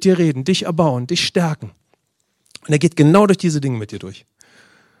 mit dir reden, dich erbauen, dich stärken. Und er geht genau durch diese Dinge mit dir durch.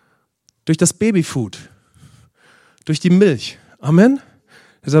 Durch das Babyfood, durch die Milch. Amen.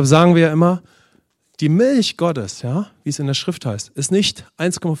 Deshalb sagen wir ja immer, die Milch Gottes, ja, wie es in der Schrift heißt, ist nicht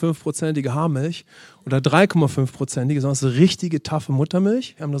 1,5%ige Haarmilch oder 3,5%ige, sondern es ist richtige, taffe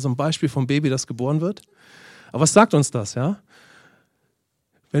Muttermilch. Wir haben da so ein Beispiel vom Baby, das geboren wird. Aber was sagt uns das, ja?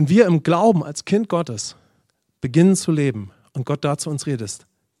 Wenn wir im Glauben als Kind Gottes beginnen zu leben und Gott da zu uns redet,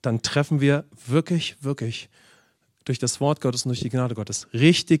 dann treffen wir wirklich durch das Wort Gottes und durch die Gnade Gottes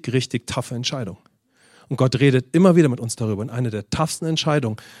richtig taffe Entscheidungen. Und Gott redet immer wieder mit uns darüber. Und eine der toughsten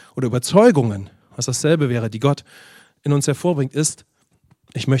Entscheidungen oder Überzeugungen, was dasselbe wäre, die Gott in uns hervorbringt, ist,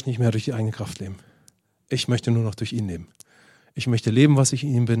 ich möchte nicht mehr durch die eigene Kraft leben. Ich möchte nur noch durch ihn leben. Ich möchte leben, was ich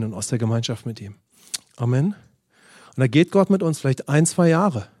in ihm bin und aus der Gemeinschaft mit ihm. Amen. Und da geht Gott mit uns vielleicht 1, 2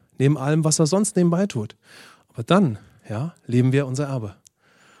 Jahre, neben allem, was er sonst nebenbei tut. Aber dann, ja, leben wir unser Erbe.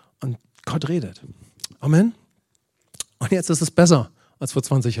 Und Gott redet. Amen. Und jetzt ist es besser als vor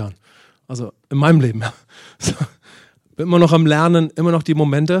 20 Jahren. Also in meinem Leben. So, bin immer noch am Lernen, immer noch die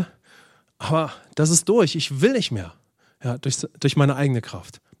Momente. Aber das ist durch. Ich will nicht mehr. Ja, durch meine eigene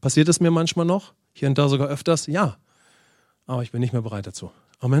Kraft. Passiert es mir manchmal noch? Hier und da sogar öfters? Ja. Aber ich bin nicht mehr bereit dazu.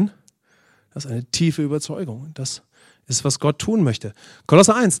 Amen. Das ist eine tiefe Überzeugung. Das ist, was Gott tun möchte.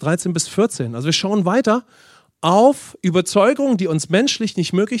 Kolosser 1, 13-14. Also wir schauen weiter auf Überzeugungen, die uns menschlich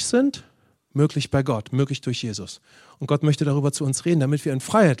nicht möglich sind, möglich bei Gott, möglich durch Jesus. Und Gott möchte darüber zu uns reden, damit wir in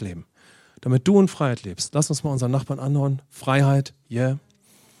Freiheit leben. Damit du in Freiheit lebst. Lass uns mal unseren Nachbarn anhören. Freiheit, yeah.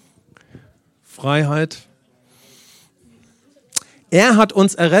 Freiheit. Er hat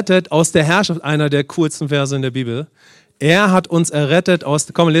uns errettet aus der Herrschaft, einer der coolsten Verse in der Bibel. Er hat uns errettet aus,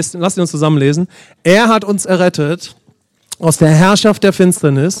 lass ihn uns zusammen lesen. Er hat uns errettet aus der Herrschaft der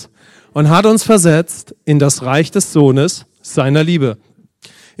Finsternis und hat uns versetzt in das Reich des Sohnes seiner Liebe.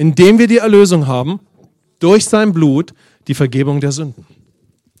 indem wir die Erlösung haben, durch sein Blut, die Vergebung der Sünden.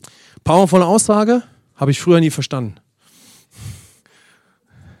 Powervolle Aussage, habe ich früher nie verstanden.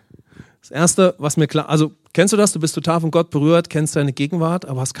 Das Erste, was mir klar, also kennst du das? Du bist total von Gott berührt, kennst deine Gegenwart,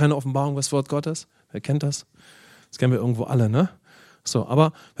 aber hast keine Offenbarung, was das Wort Gottes. Wer kennt das? Das kennen wir irgendwo alle, ne? So,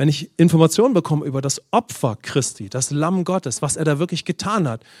 aber wenn ich Informationen bekomme über das Opfer Christi, das Lamm Gottes, was er da wirklich getan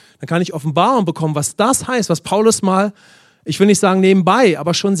hat, dann kann ich Offenbarung bekommen, was das heißt, was Paulus mal, ich will nicht sagen nebenbei,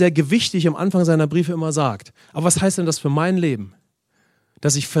 aber schon sehr gewichtig am Anfang seiner Briefe immer sagt. Aber was heißt denn das für mein Leben?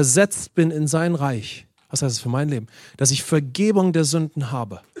 Dass ich versetzt bin in sein Reich. Was heißt das für mein Leben? Dass ich Vergebung der Sünden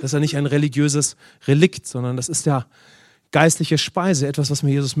habe. Das ist ja nicht ein religiöses Relikt, sondern das ist ja geistliche Speise, etwas, was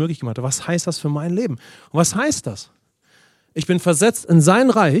mir Jesus möglich gemacht hat. Was heißt das für mein Leben? Und was heißt das? Ich bin versetzt in sein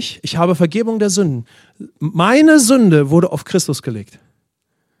Reich, ich habe Vergebung der Sünden. Meine Sünde wurde auf Christus gelegt.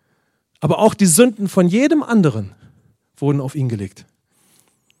 Aber auch die Sünden von jedem anderen wurden auf ihn gelegt.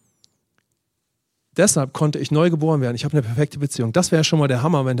 Deshalb konnte ich neu geboren werden. Ich habe eine perfekte Beziehung. Das wäre schon mal der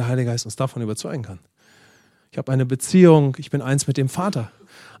Hammer, wenn der Heilige Geist uns davon überzeugen kann. Ich habe eine Beziehung, ich bin eins mit dem Vater.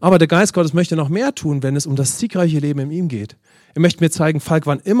 Aber der Geist Gottes möchte noch mehr tun, wenn es um das siegreiche Leben in ihm geht. Er möchte mir zeigen, Falk,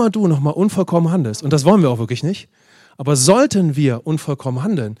 wann immer du nochmal unvollkommen handelst, und das wollen wir auch wirklich nicht, aber sollten wir unvollkommen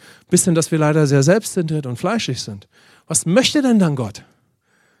handeln, bis denn, dass wir leider sehr selbstzentriert und fleischig sind, was möchte denn dann Gott?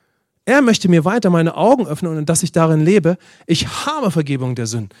 Er möchte mir weiter meine Augen öffnen und dass ich darin lebe, ich habe Vergebung der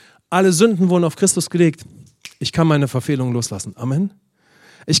Sünden. Alle Sünden wurden auf Christus gelegt. Ich kann meine Verfehlungen loslassen. Amen.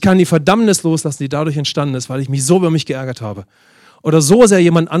 Ich kann die Verdammnis loslassen, die dadurch entstanden ist, weil ich mich so über mich geärgert habe. Oder so sehr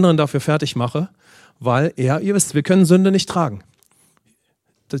jemand anderen dafür fertig mache, weil ihr wisst, wir können Sünde nicht tragen.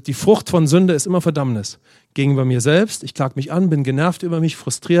 Die Frucht von Sünde ist immer Verdammnis. Gegenüber mir selbst, ich klag mich an, bin genervt über mich,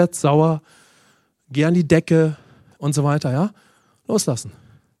 frustriert, sauer, gehe an die Decke und so weiter. Ja? Loslassen.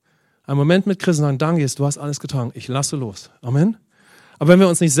 Ein Moment mit Christus sagen, danke Jesus, du hast alles getan, ich lasse los. Amen. Aber wenn wir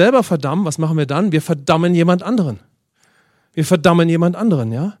uns nicht selber verdammen, was machen wir dann? Wir verdammen jemand anderen. Wir verdammen jemand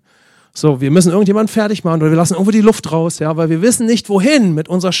anderen, ja. So, wir müssen irgendjemanden fertig machen oder wir lassen irgendwo die Luft raus, ja, weil wir wissen nicht, wohin mit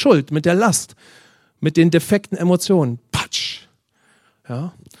unserer Schuld, mit der Last, mit den defekten Emotionen. Patsch.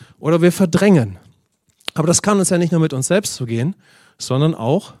 Ja. Oder wir verdrängen. Aber das kann uns ja nicht nur mit uns selbst so gehen, sondern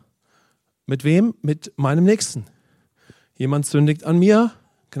auch mit wem? Mit meinem Nächsten. Jemand sündigt an mir,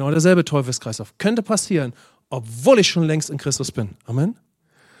 genau derselbe Teufelskreislauf. Könnte passieren, obwohl ich schon längst in Christus bin. Amen.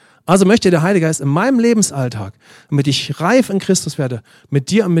 Also möchte der Heilige Geist in meinem Lebensalltag, damit ich reif in Christus werde, mit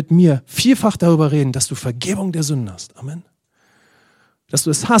dir und mit mir vielfach darüber reden, dass du Vergebung der Sünden hast. Amen. Dass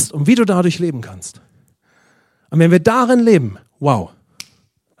du es hast und wie du dadurch leben kannst. Und wenn wir darin leben, wow,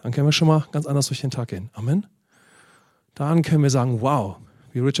 dann können wir schon mal ganz anders durch den Tag gehen. Amen. Dann können wir sagen, wow,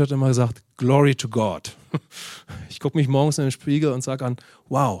 wie Richard immer gesagt, Glory to God. Ich gucke mich morgens in den Spiegel und sage an,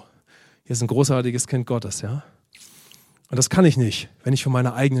 wow, hier ist ein großartiges Kind Gottes, ja. Und das kann ich nicht, wenn ich von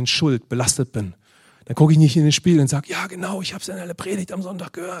meiner eigenen Schuld belastet bin. Dann gucke ich nicht in den Spiegel und sage, ja genau, ich habe es in einer Predigt am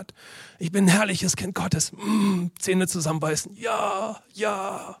Sonntag gehört. Ich bin ein herrliches Kind Gottes. Zähne zusammenbeißen. Ja,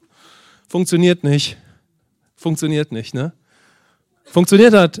 ja. Funktioniert nicht. Funktioniert nicht, ne?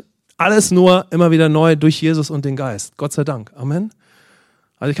 Funktioniert hat alles nur immer wieder neu durch Jesus und den Geist. Gott sei Dank. Amen.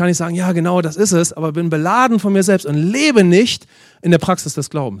 Also ich kann nicht sagen, ja genau, das ist es, aber bin beladen von mir selbst und lebe nicht in der Praxis des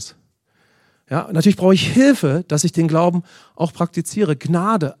Glaubens. Ja, natürlich brauche ich Hilfe, dass ich den Glauben auch praktiziere.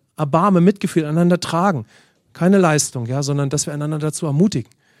 Gnade, Erbarme, Mitgefühl, einander tragen. Keine Leistung, ja, sondern dass wir einander dazu ermutigen.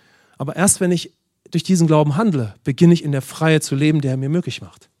 Aber erst wenn ich durch diesen Glauben handle, beginne ich in der Freiheit zu leben, der er mir möglich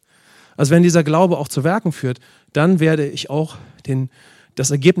macht. Also wenn dieser Glaube auch zu Werken führt, dann werde ich auch das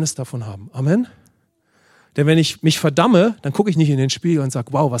Ergebnis davon haben. Amen. Denn wenn ich mich verdamme, dann gucke ich nicht in den Spiegel und sage,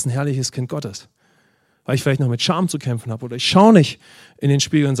 wow, was ein herrliches Kind Gottes. Weil ich vielleicht noch mit Scham zu kämpfen habe. Oder ich schaue nicht in den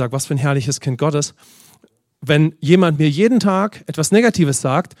Spiegel und sage, was für ein herrliches Kind Gottes. Wenn jemand mir jeden Tag etwas Negatives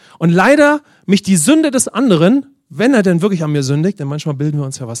sagt und leider mich die Sünde des anderen, wenn er denn wirklich an mir sündigt, denn manchmal bilden wir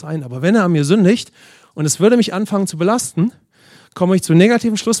uns ja was ein, aber wenn er an mir sündigt und es würde mich anfangen zu belasten, komme ich zu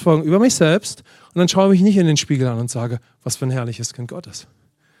negativen Schlussfolgerungen über mich selbst und dann schaue ich mich nicht in den Spiegel an und sage, was für ein herrliches Kind Gottes.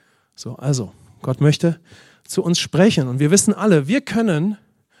 So, also, Gott möchte zu uns sprechen und wir wissen alle, wir können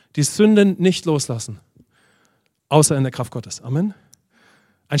die Sünden nicht loslassen, außer in der Kraft Gottes. Amen.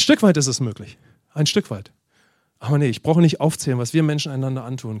 Ein Stück weit ist es möglich, ein Stück weit. Aber nee, ich brauche nicht aufzählen, was wir Menschen einander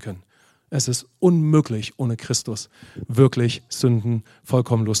antun können. Es ist unmöglich, ohne Christus wirklich Sünden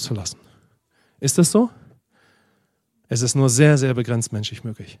vollkommen loszulassen. Ist das so? Es ist nur sehr, sehr begrenzt menschlich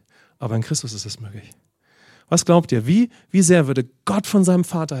möglich. Aber in Christus ist es möglich. Was glaubt ihr? Wie sehr würde Gott von seinem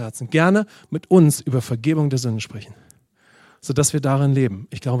Vaterherzen gerne mit uns über Vergebung der Sünden sprechen? Sodass wir darin leben.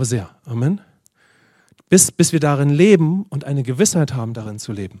 Ich glaube sehr. Amen. Bis wir darin leben und eine Gewissheit haben, darin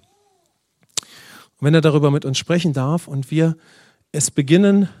zu leben. Und wenn er darüber mit uns sprechen darf und wir es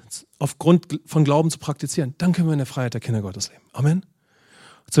beginnen, aufgrund von Glauben zu praktizieren, dann können wir in der Freiheit der Kinder Gottes leben. Amen.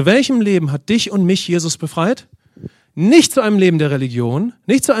 Zu welchem Leben hat dich und mich Jesus befreit? Nicht zu einem Leben der Religion,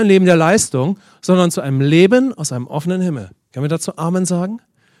 nicht zu einem Leben der Leistung, sondern zu einem Leben aus einem offenen Himmel. Können wir dazu Amen sagen?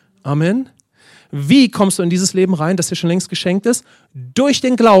 Amen. Wie kommst du in dieses Leben rein, das dir schon längst geschenkt ist? Durch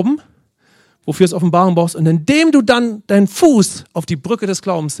den Glauben, wofür es Offenbarung brauchst. Und indem du dann deinen Fuß auf die Brücke des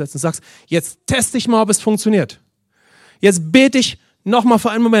Glaubens setzt und sagst, jetzt teste ich mal, ob es funktioniert. Jetzt bete ich nochmal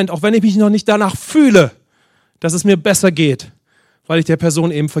für einen Moment, auch wenn ich mich noch nicht danach fühle, dass es mir besser geht, weil ich der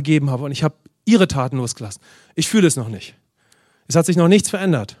Person eben vergeben habe und ich habe ihre Taten losgelassen. Ich fühle es noch nicht. Es hat sich noch nichts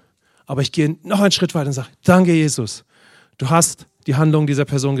verändert. Aber ich gehe noch einen Schritt weiter und sage, danke Jesus, du hast die Handlung dieser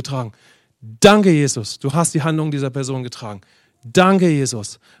Person getragen. Danke Jesus, du hast die Handlung dieser Person getragen. Danke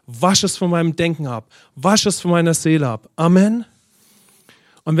Jesus, wasch es von meinem Denken ab, wasch es von meiner Seele ab. Amen.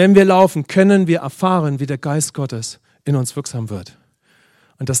 Und wenn wir laufen, können wir erfahren, wie der Geist Gottes in uns wirksam wird.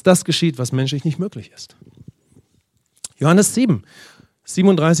 Und dass das geschieht, was menschlich nicht möglich ist. Johannes 7,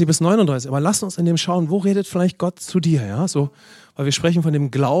 37 bis 39. Aber lasst uns in dem schauen, wo redet vielleicht Gott zu dir? Ja? So, weil wir sprechen von dem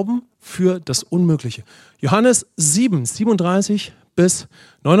Glauben für das Unmögliche. Johannes 7, 37 bis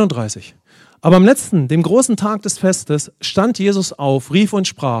 39. Aber am letzten, dem großen Tag des Festes, stand Jesus auf, rief und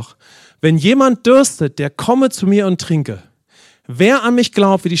sprach, wenn jemand dürstet, der komme zu mir und trinke. Wer an mich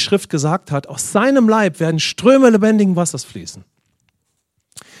glaubt, wie die Schrift gesagt hat, aus seinem Leib werden Ströme lebendigen Wassers fließen.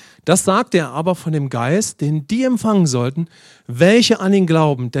 Das sagte er aber von dem Geist, den die empfangen sollten, welche an ihn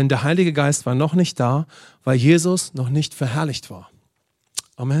glauben, denn der Heilige Geist war noch nicht da, weil Jesus noch nicht verherrlicht war.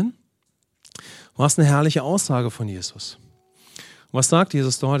 Amen. Was eine herrliche Aussage von Jesus. Und was sagt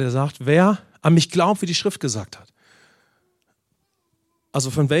Jesus dort? Er sagt, wer an mich glaubt, wie die Schrift gesagt hat.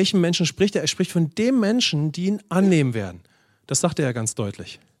 Also von welchem Menschen spricht er? Er spricht von dem Menschen, die ihn annehmen werden. Das sagt er ja ganz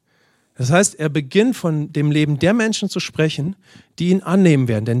deutlich. Das heißt, er beginnt von dem Leben der Menschen zu sprechen, die ihn annehmen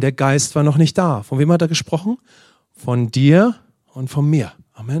werden, denn der Geist war noch nicht da. Von wem hat er gesprochen? Von dir und von mir.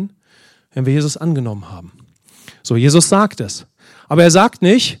 Amen. Wenn wir Jesus angenommen haben. So, Jesus sagt es. Aber er sagt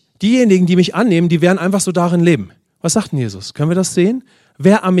nicht, diejenigen, die mich annehmen, die werden einfach so darin leben. Was sagt denn Jesus? Können wir das sehen?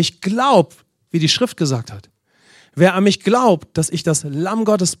 Wer an mich glaubt, wie die Schrift gesagt hat. Wer an mich glaubt, dass ich das Lamm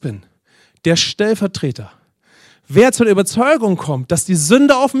Gottes bin, der Stellvertreter. Wer zur Überzeugung kommt, dass die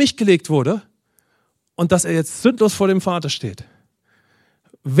Sünde auf mich gelegt wurde und dass er jetzt sündlos vor dem Vater steht.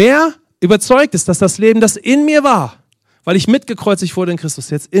 Wer überzeugt ist, dass das Leben, das in mir war, weil ich mitgekreuzigt wurde in Christus,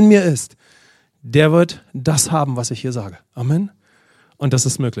 jetzt in mir ist, der wird das haben, was ich hier sage. Amen. Und das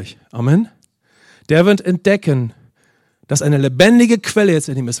ist möglich. Amen. Der wird entdecken, dass eine lebendige Quelle jetzt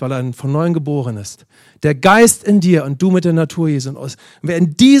in ihm ist, weil er von Neuem geboren ist. Der Geist in dir und du mit der Natur Jesu. Und wer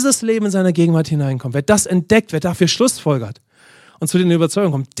in dieses Leben in seiner Gegenwart hineinkommt, wer das entdeckt, wer dafür schlussfolgert und zu den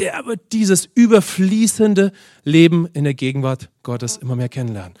Überzeugungen kommt, der wird dieses überfließende Leben in der Gegenwart Gottes immer mehr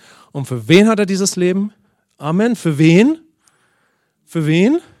kennenlernen. Und für wen hat er dieses Leben? Amen. Für wen? Für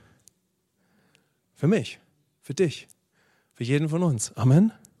wen? Für mich. Für dich. Für jeden von uns.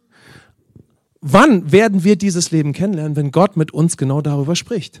 Amen. Wann werden wir dieses Leben kennenlernen, wenn Gott mit uns genau darüber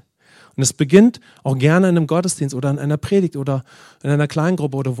spricht? Und es beginnt auch gerne in einem Gottesdienst oder in einer Predigt oder in einer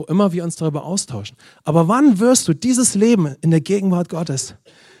Kleingruppe oder wo immer wir uns darüber austauschen. Aber wann wirst du dieses Leben in der Gegenwart Gottes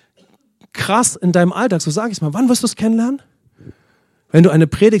krass in deinem Alltag, so sage ich es mal, wann wirst du es kennenlernen? Wenn du eine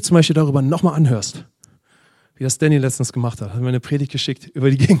Predigt zum Beispiel darüber nochmal anhörst, wie das Danny letztens gemacht hat mir eine Predigt geschickt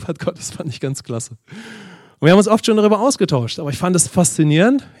über die Gegenwart Gottes, fand ich ganz klasse. Und wir haben uns oft schon darüber ausgetauscht, aber ich fand es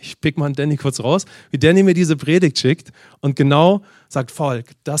faszinierend, ich pick mal Danny kurz raus, wie Danny mir diese Predigt schickt und genau sagt,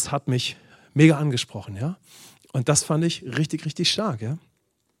 Falk, das hat mich mega angesprochen, ja. Und das fand ich richtig, richtig stark, ja.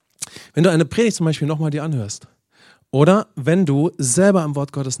 Wenn du eine Predigt zum Beispiel nochmal dir anhörst oder wenn du selber im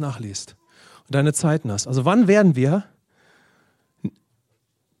Wort Gottes nachliest und deine Zeiten hast, also wann werden wir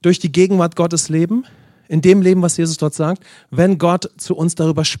durch die Gegenwart Gottes leben, in dem Leben, was Jesus dort sagt, wenn Gott zu uns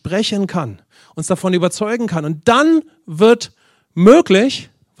darüber sprechen kann, uns davon überzeugen kann. Und dann wird möglich,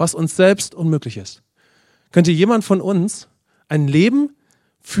 was uns selbst unmöglich ist. Könnte jemand von uns ein Leben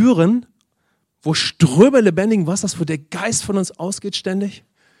führen, wo Ströme lebendigen Wassers, wo der Geist von uns ausgeht ständig,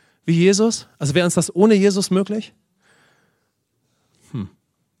 wie Jesus? Also wäre uns das ohne Jesus möglich?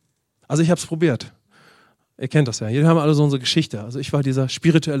 Also ich habe es probiert. Ihr kennt das ja. Hier haben wir alle so unsere Geschichte. Also ich war dieser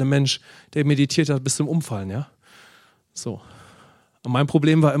spirituelle Mensch, der meditiert hat bis zum Umfallen, ja. So. Und mein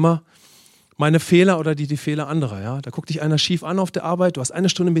Problem war immer meine Fehler oder die Fehler anderer, ja. Da guckt dich einer schief an auf der Arbeit, du hast 1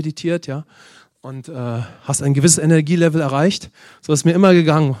 Stunde meditiert, ja, und hast ein gewisses Energielevel erreicht. So ist mir immer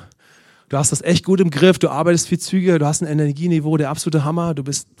gegangen. Du hast das echt gut im Griff, du arbeitest viel zügiger, du hast ein Energieniveau, der absolute Hammer, du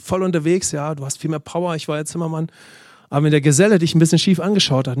bist voll unterwegs, ja, du hast viel mehr Power, ich war ja Zimmermann. Aber wenn der Geselle dich ein bisschen schief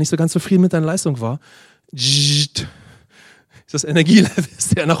angeschaut hat, nicht so ganz zufrieden mit deiner Leistung war, Das Energielevel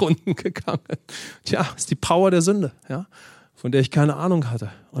ist sehr nach unten gegangen. Tja, ist die Power der Sünde, ja, von der ich keine Ahnung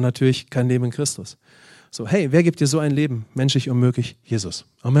hatte. Und natürlich kein Leben in Christus. So, hey, wer gibt dir so ein Leben? Menschlich unmöglich, Jesus.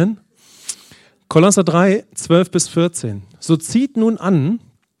 Amen. Kolosser 3, 12 bis 14. So zieht nun an,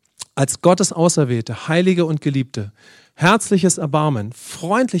 als Gottes Auserwählte, Heilige und Geliebte, herzliches Erbarmen,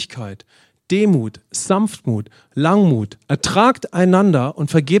 Freundlichkeit, Demut, Sanftmut, Langmut, ertragt einander und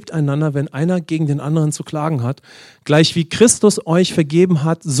vergebt einander, wenn einer gegen den anderen zu klagen hat, gleich wie Christus euch vergeben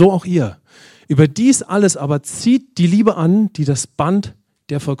hat, so auch ihr. Über dies alles aber zieht die Liebe an, die das Band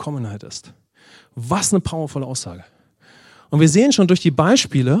der Vollkommenheit ist. Was eine powervolle Aussage. Und wir sehen schon durch die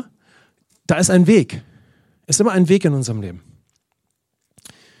Beispiele, da ist ein Weg. Es ist immer ein Weg in unserem Leben.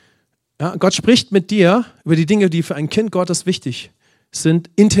 Ja, Gott spricht mit dir über die Dinge, die für ein Kind Gottes wichtig sind,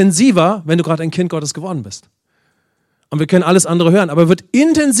 intensiver, wenn du gerade ein Kind Gottes geworden bist. Und wir können alles andere hören, aber er wird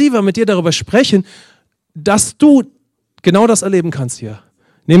intensiver mit dir darüber sprechen, dass du genau das erleben kannst hier.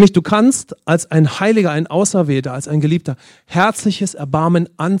 Nämlich du kannst als ein Heiliger, ein Auserwählter, als ein Geliebter herzliches Erbarmen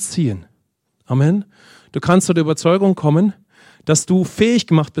anziehen. Amen. Du kannst zu der Überzeugung kommen, dass du fähig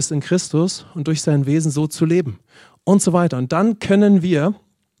gemacht bist in Christus und durch sein Wesen so zu leben und so weiter. Und dann können wir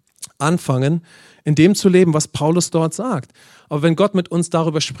anfangen, in dem zu leben, was Paulus dort sagt. Aber wenn Gott mit uns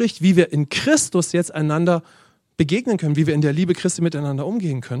darüber spricht, wie wir in Christus jetzt einander begegnen können, wie wir in der Liebe Christi miteinander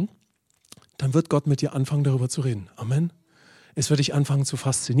umgehen können, dann wird Gott mit dir anfangen, darüber zu reden. Amen. Es wird dich anfangen zu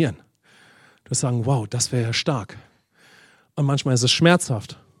faszinieren. Du wirst sagen, wow, das wäre ja stark. Und manchmal ist es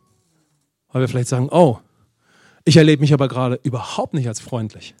schmerzhaft, weil wir vielleicht sagen, oh, ich erlebe mich aber gerade überhaupt nicht als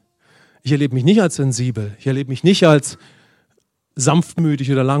freundlich. Ich erlebe mich nicht als sensibel. Ich erlebe mich nicht als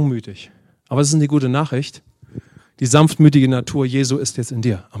sanftmütig oder langmütig. Aber es ist eine gute Nachricht. Die sanftmütige Natur Jesu ist jetzt in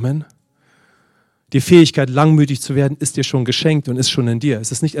dir. Amen. Die Fähigkeit, langmütig zu werden, ist dir schon geschenkt und ist schon in dir.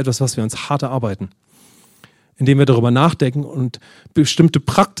 Es ist nicht etwas, was wir uns hart erarbeiten, indem wir darüber nachdenken und bestimmte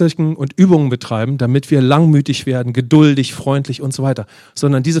Praktiken und Übungen betreiben, damit wir langmütig werden, geduldig, freundlich und so weiter.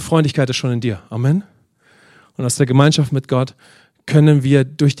 Sondern diese Freundlichkeit ist schon in dir. Amen. Und aus der Gemeinschaft mit Gott können wir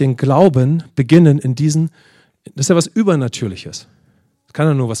durch den Glauben beginnen in diesen, das ist ja was Übernatürliches. Das kann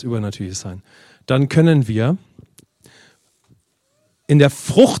ja nur was Übernatürliches sein. Dann können wir in der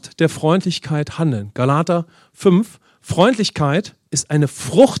Frucht der Freundlichkeit handeln. Galater 5, Freundlichkeit ist eine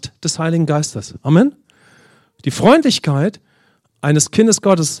Frucht des Heiligen Geistes. Amen. Die Freundlichkeit eines Kindes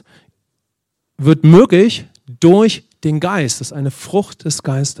Gottes wird möglich durch den Geist. Das ist eine Frucht des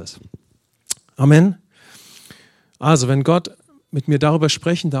Geistes. Amen. Also, wenn Gott mit mir darüber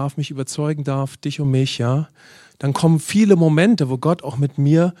sprechen darf, mich überzeugen darf, dich und mich, ja, dann kommen viele Momente, wo Gott auch mit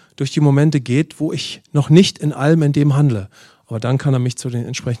mir durch die Momente geht, wo ich noch nicht in allem in dem handle. Aber dann kann er mich zu den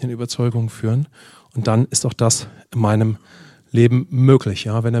entsprechenden Überzeugungen führen. Und dann ist auch das in meinem Leben möglich,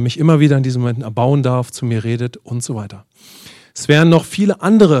 ja, wenn er mich immer wieder in diesen Momenten erbauen darf, zu mir redet und so weiter. Es wären noch viele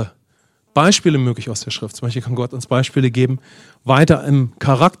andere Beispiele möglich aus der Schrift. Zum Beispiel kann Gott uns Beispiele geben, weiter im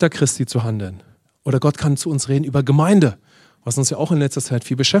Charakter Christi zu handeln. Oder Gott kann zu uns reden über Gemeinde, was uns ja auch in letzter Zeit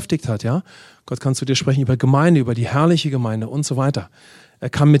viel beschäftigt hat. Ja? Gott kann zu dir sprechen über Gemeinde, über die herrliche Gemeinde und so weiter. Er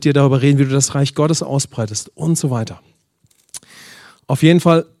kann mit dir darüber reden, wie du das Reich Gottes ausbreitest und so weiter. Auf jeden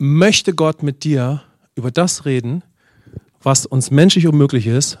Fall möchte Gott mit dir über das reden, was uns menschlich unmöglich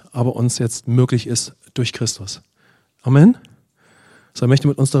ist, aber uns jetzt möglich ist durch Christus. Amen. So, er möchte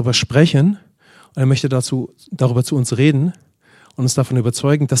mit uns darüber sprechen und er möchte darüber zu uns reden und uns davon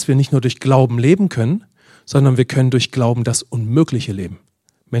überzeugen, dass wir nicht nur durch Glauben leben können, sondern wir können durch Glauben das Unmögliche leben,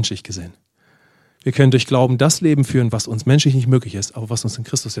 menschlich gesehen. Wir können durch Glauben das Leben führen, was uns menschlich nicht möglich ist, aber was uns in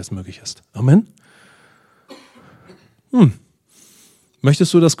Christus jetzt möglich ist. Amen.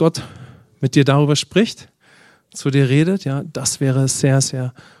 Möchtest du, dass Gott mit dir darüber spricht, zu dir redet? Ja, das wäre sehr,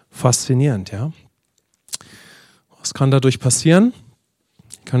 sehr faszinierend. Ja. Was kann dadurch passieren?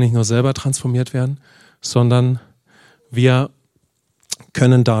 Kann nicht nur selber transformiert werden, sondern wir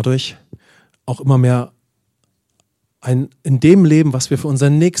können dadurch auch immer mehr in dem leben, was wir für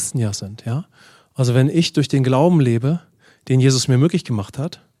unseren nächsten Jahr sind. Ja? Also wenn ich durch den Glauben lebe, den Jesus mir möglich gemacht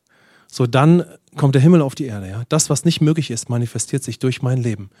hat, so dann kommt der Himmel auf die Erde. Ja? Das, was nicht möglich ist, manifestiert sich durch mein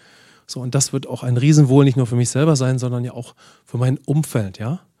Leben. So, und das wird auch ein Riesenwohl nicht nur für mich selber sein, sondern ja auch für mein Umfeld,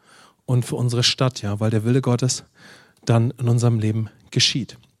 ja, und für unsere Stadt, ja, weil der Wille Gottes dann in unserem Leben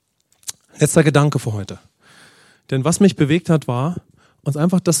geschieht. Letzter Gedanke für heute. Denn was mich bewegt hat, war, uns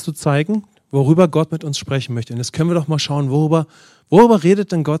einfach das zu zeigen, worüber Gott mit uns sprechen möchte. Und jetzt können wir doch mal schauen, worüber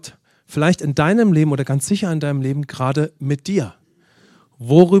redet denn Gott vielleicht in deinem Leben oder ganz sicher in deinem Leben gerade mit dir?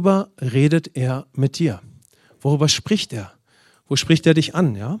 Worüber redet er mit dir? Worüber spricht er? Wo spricht er dich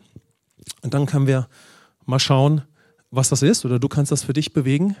an? Ja? Und dann können wir mal schauen, was das ist. Oder du kannst das für dich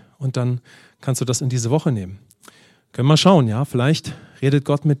bewegen und dann kannst du das in diese Woche nehmen. Können wir schauen, ja, vielleicht redet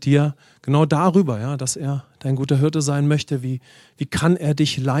Gott mit dir genau darüber, ja, dass er dein guter Hirte sein möchte. Wie kann er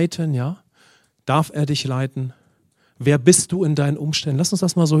dich leiten, ja? Darf er dich leiten? Wer bist du in deinen Umständen? Lass uns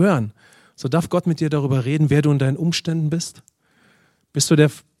das mal so hören. So darf Gott mit dir darüber reden, wer du in deinen Umständen bist.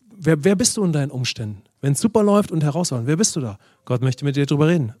 Wer bist du in deinen Umständen? Wenn es super läuft und herausfordernd, wer bist du da? Gott möchte mit dir darüber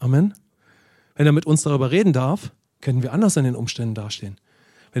reden. Amen. Wenn er mit uns darüber reden darf, können wir anders in den Umständen dastehen.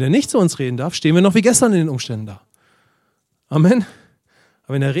 Wenn er nicht zu uns reden darf, stehen wir noch wie gestern in den Umständen da. Amen.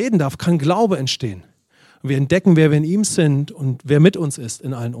 Aber wenn er reden darf, kann Glaube entstehen. Und wir entdecken, wer wir in ihm sind und wer mit uns ist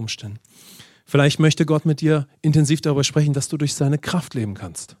in allen Umständen. Vielleicht möchte Gott mit dir intensiv darüber sprechen, dass du durch seine Kraft leben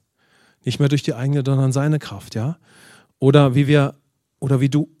kannst. Nicht mehr durch die eigene, sondern seine Kraft, ja? Oder wie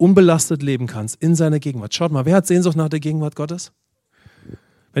du unbelastet leben kannst in seiner Gegenwart. Schaut mal, wer hat Sehnsucht nach der Gegenwart Gottes?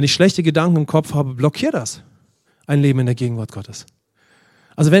 Wenn ich schlechte Gedanken im Kopf habe, blockier das. Ein Leben in der Gegenwart Gottes.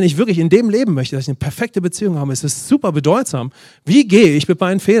 Also wenn ich wirklich in dem Leben möchte, dass ich eine perfekte Beziehung habe, ist es super bedeutsam. Wie gehe ich mit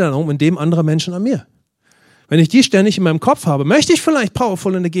meinen Fehlern um, in dem andere Menschen an mir? Wenn ich die ständig in meinem Kopf habe, möchte ich vielleicht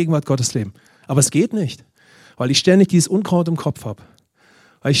powerful in der Gegenwart Gottes leben. Aber es geht nicht, weil ich ständig dieses Unkraut im Kopf habe.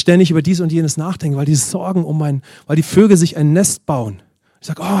 Weil ich ständig über dies und jenes nachdenke, weil die Sorgen weil die Vögel sich ein Nest bauen. Ich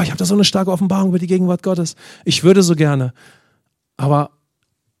sage, ich habe da so eine starke Offenbarung über die Gegenwart Gottes. Ich würde so gerne. Aber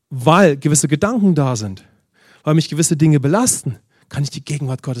weil gewisse Gedanken da sind, weil mich gewisse Dinge belasten, kann ich die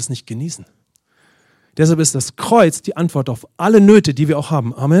Gegenwart Gottes nicht genießen. Deshalb ist das Kreuz die Antwort auf alle Nöte, die wir auch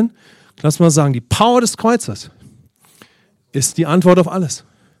haben. Amen. Lass mal sagen, die Power des Kreuzes ist die Antwort auf alles.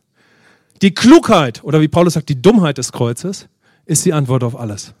 Die Klugheit, oder wie Paulus sagt, die Dummheit des Kreuzes, ist die Antwort auf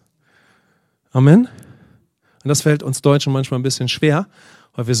alles. Amen. Und das fällt uns Deutschen manchmal ein bisschen schwer,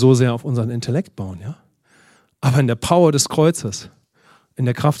 weil wir so sehr auf unseren Intellekt bauen. Ja? Aber in der Power des Kreuzes, in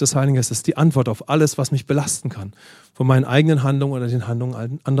der Kraft des Heiligen Geistes, ist die Antwort auf alles, was mich belasten kann. Von meinen eigenen Handlungen oder den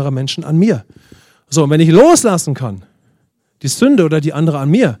Handlungen anderer Menschen an mir. So, und wenn ich loslassen kann, die Sünde oder die andere an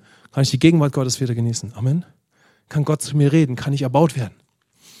mir, kann ich die Gegenwart Gottes wieder genießen. Amen. Kann Gott zu mir reden, kann ich erbaut werden.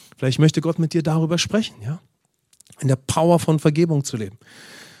 Vielleicht möchte Gott mit dir darüber sprechen, ja? In der Power von Vergebung zu leben.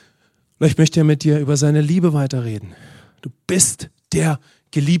 Vielleicht möchte er mit dir über seine Liebe weiterreden. Du bist der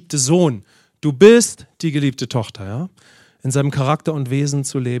geliebte Sohn. Du bist die geliebte Tochter, ja? In seinem Charakter und Wesen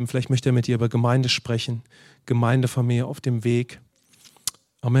zu leben. Vielleicht möchte er mit dir über Gemeinde sprechen, Gemeindefamilie auf dem Weg.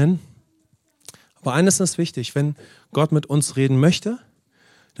 Amen. Aber eines ist wichtig, wenn Gott mit uns reden möchte,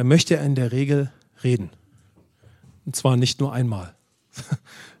 dann möchte er in der Regel reden. Und zwar nicht nur einmal.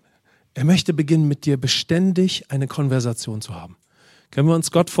 Er möchte beginnen, mit dir beständig eine Konversation zu haben. Können wir uns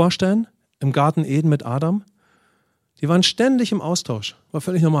Gott vorstellen, im Garten Eden mit Adam? Die waren ständig im Austausch. War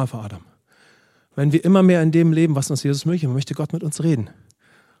völlig normal für Adam. Wenn wir immer mehr in dem leben, was uns Jesus möchte, möchte Gott mit uns reden.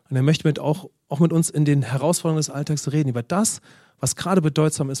 Und er möchte auch mit uns in den Herausforderungen des Alltags reden, über das, was gerade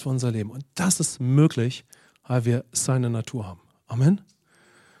bedeutsam ist für unser Leben. Und das ist möglich, weil wir seine Natur haben. Amen.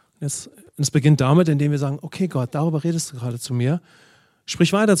 Und es beginnt damit, indem wir sagen, okay Gott, darüber redest du gerade zu mir.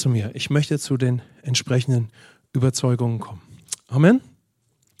 Sprich weiter zu mir. Ich möchte zu den entsprechenden Überzeugungen kommen. Amen.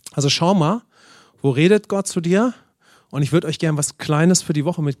 Also schau mal, wo redet Gott zu dir? Und ich würde euch gerne was Kleines für die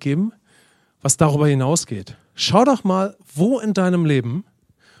Woche mitgeben, was darüber hinausgeht. Schau doch mal, wo in deinem Leben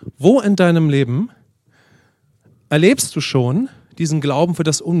erlebst du schon diesen Glauben für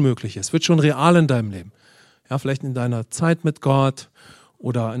das Unmögliche. Es wird schon real in deinem Leben. Ja, vielleicht in deiner Zeit mit Gott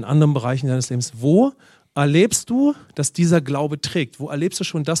oder in anderen Bereichen deines Lebens. Wo erlebst du, dass dieser Glaube trägt? Wo erlebst du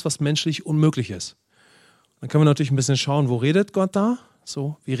schon das, was menschlich unmöglich ist? Dann können wir natürlich ein bisschen schauen, wo redet Gott da?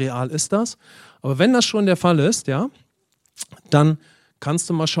 So, wie real ist das? Aber wenn das schon der Fall ist, ja, dann kannst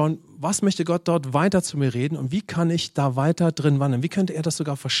du mal schauen, was möchte Gott dort weiter zu mir reden und wie kann ich da weiter drin wandern? Wie könnte er das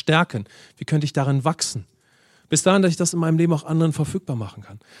sogar verstärken? Wie könnte ich darin wachsen? Bis dahin, dass ich das in meinem Leben auch anderen verfügbar machen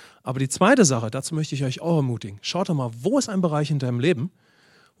kann. Aber die zweite Sache, dazu möchte ich euch auch ermutigen. Schaut doch mal, wo ist ein Bereich in deinem Leben,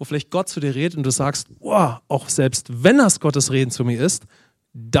 wo vielleicht Gott zu dir redet und du sagst, auch selbst wenn das Gottes Reden zu mir ist,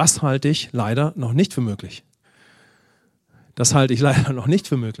 das halte ich leider noch nicht für möglich. Das halte ich leider noch nicht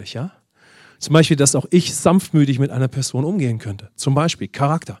für möglich, ja? Zum Beispiel, dass auch ich sanftmütig mit einer Person umgehen könnte. Zum Beispiel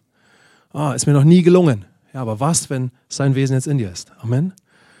Charakter. Ist mir noch nie gelungen. Ja, aber was, wenn sein Wesen jetzt in dir ist? Amen.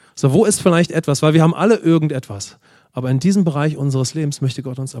 So, wo ist vielleicht etwas? Weil wir haben alle irgendetwas. Aber in diesem Bereich unseres Lebens möchte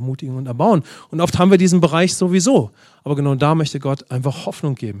Gott uns ermutigen und erbauen. Und oft haben wir diesen Bereich sowieso. Aber genau da möchte Gott einfach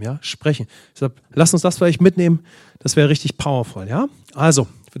Hoffnung geben, ja, sprechen. Deshalb, lass uns das vielleicht mitnehmen. Das wäre richtig powerful, ja. Also,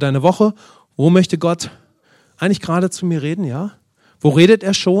 für deine Woche, wo möchte Gott eigentlich gerade zu mir reden, ja? Wo redet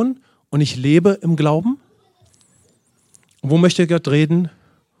er schon und ich lebe im Glauben? Und wo möchte Gott reden,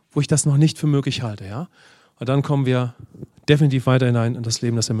 wo ich das noch nicht für möglich halte, ja? Und dann kommen wir definitiv weiter hinein in das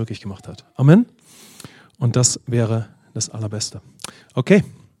Leben, das er möglich gemacht hat. Amen. Und das wäre das Allerbeste. Okay,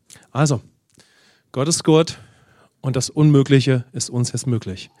 also, Gott ist gut Und das Unmögliche ist uns jetzt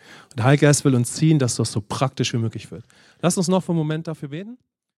möglich. Und der Heilige Geist will uns ziehen, dass das so praktisch wie möglich wird. Lass uns noch für einen Moment dafür beten.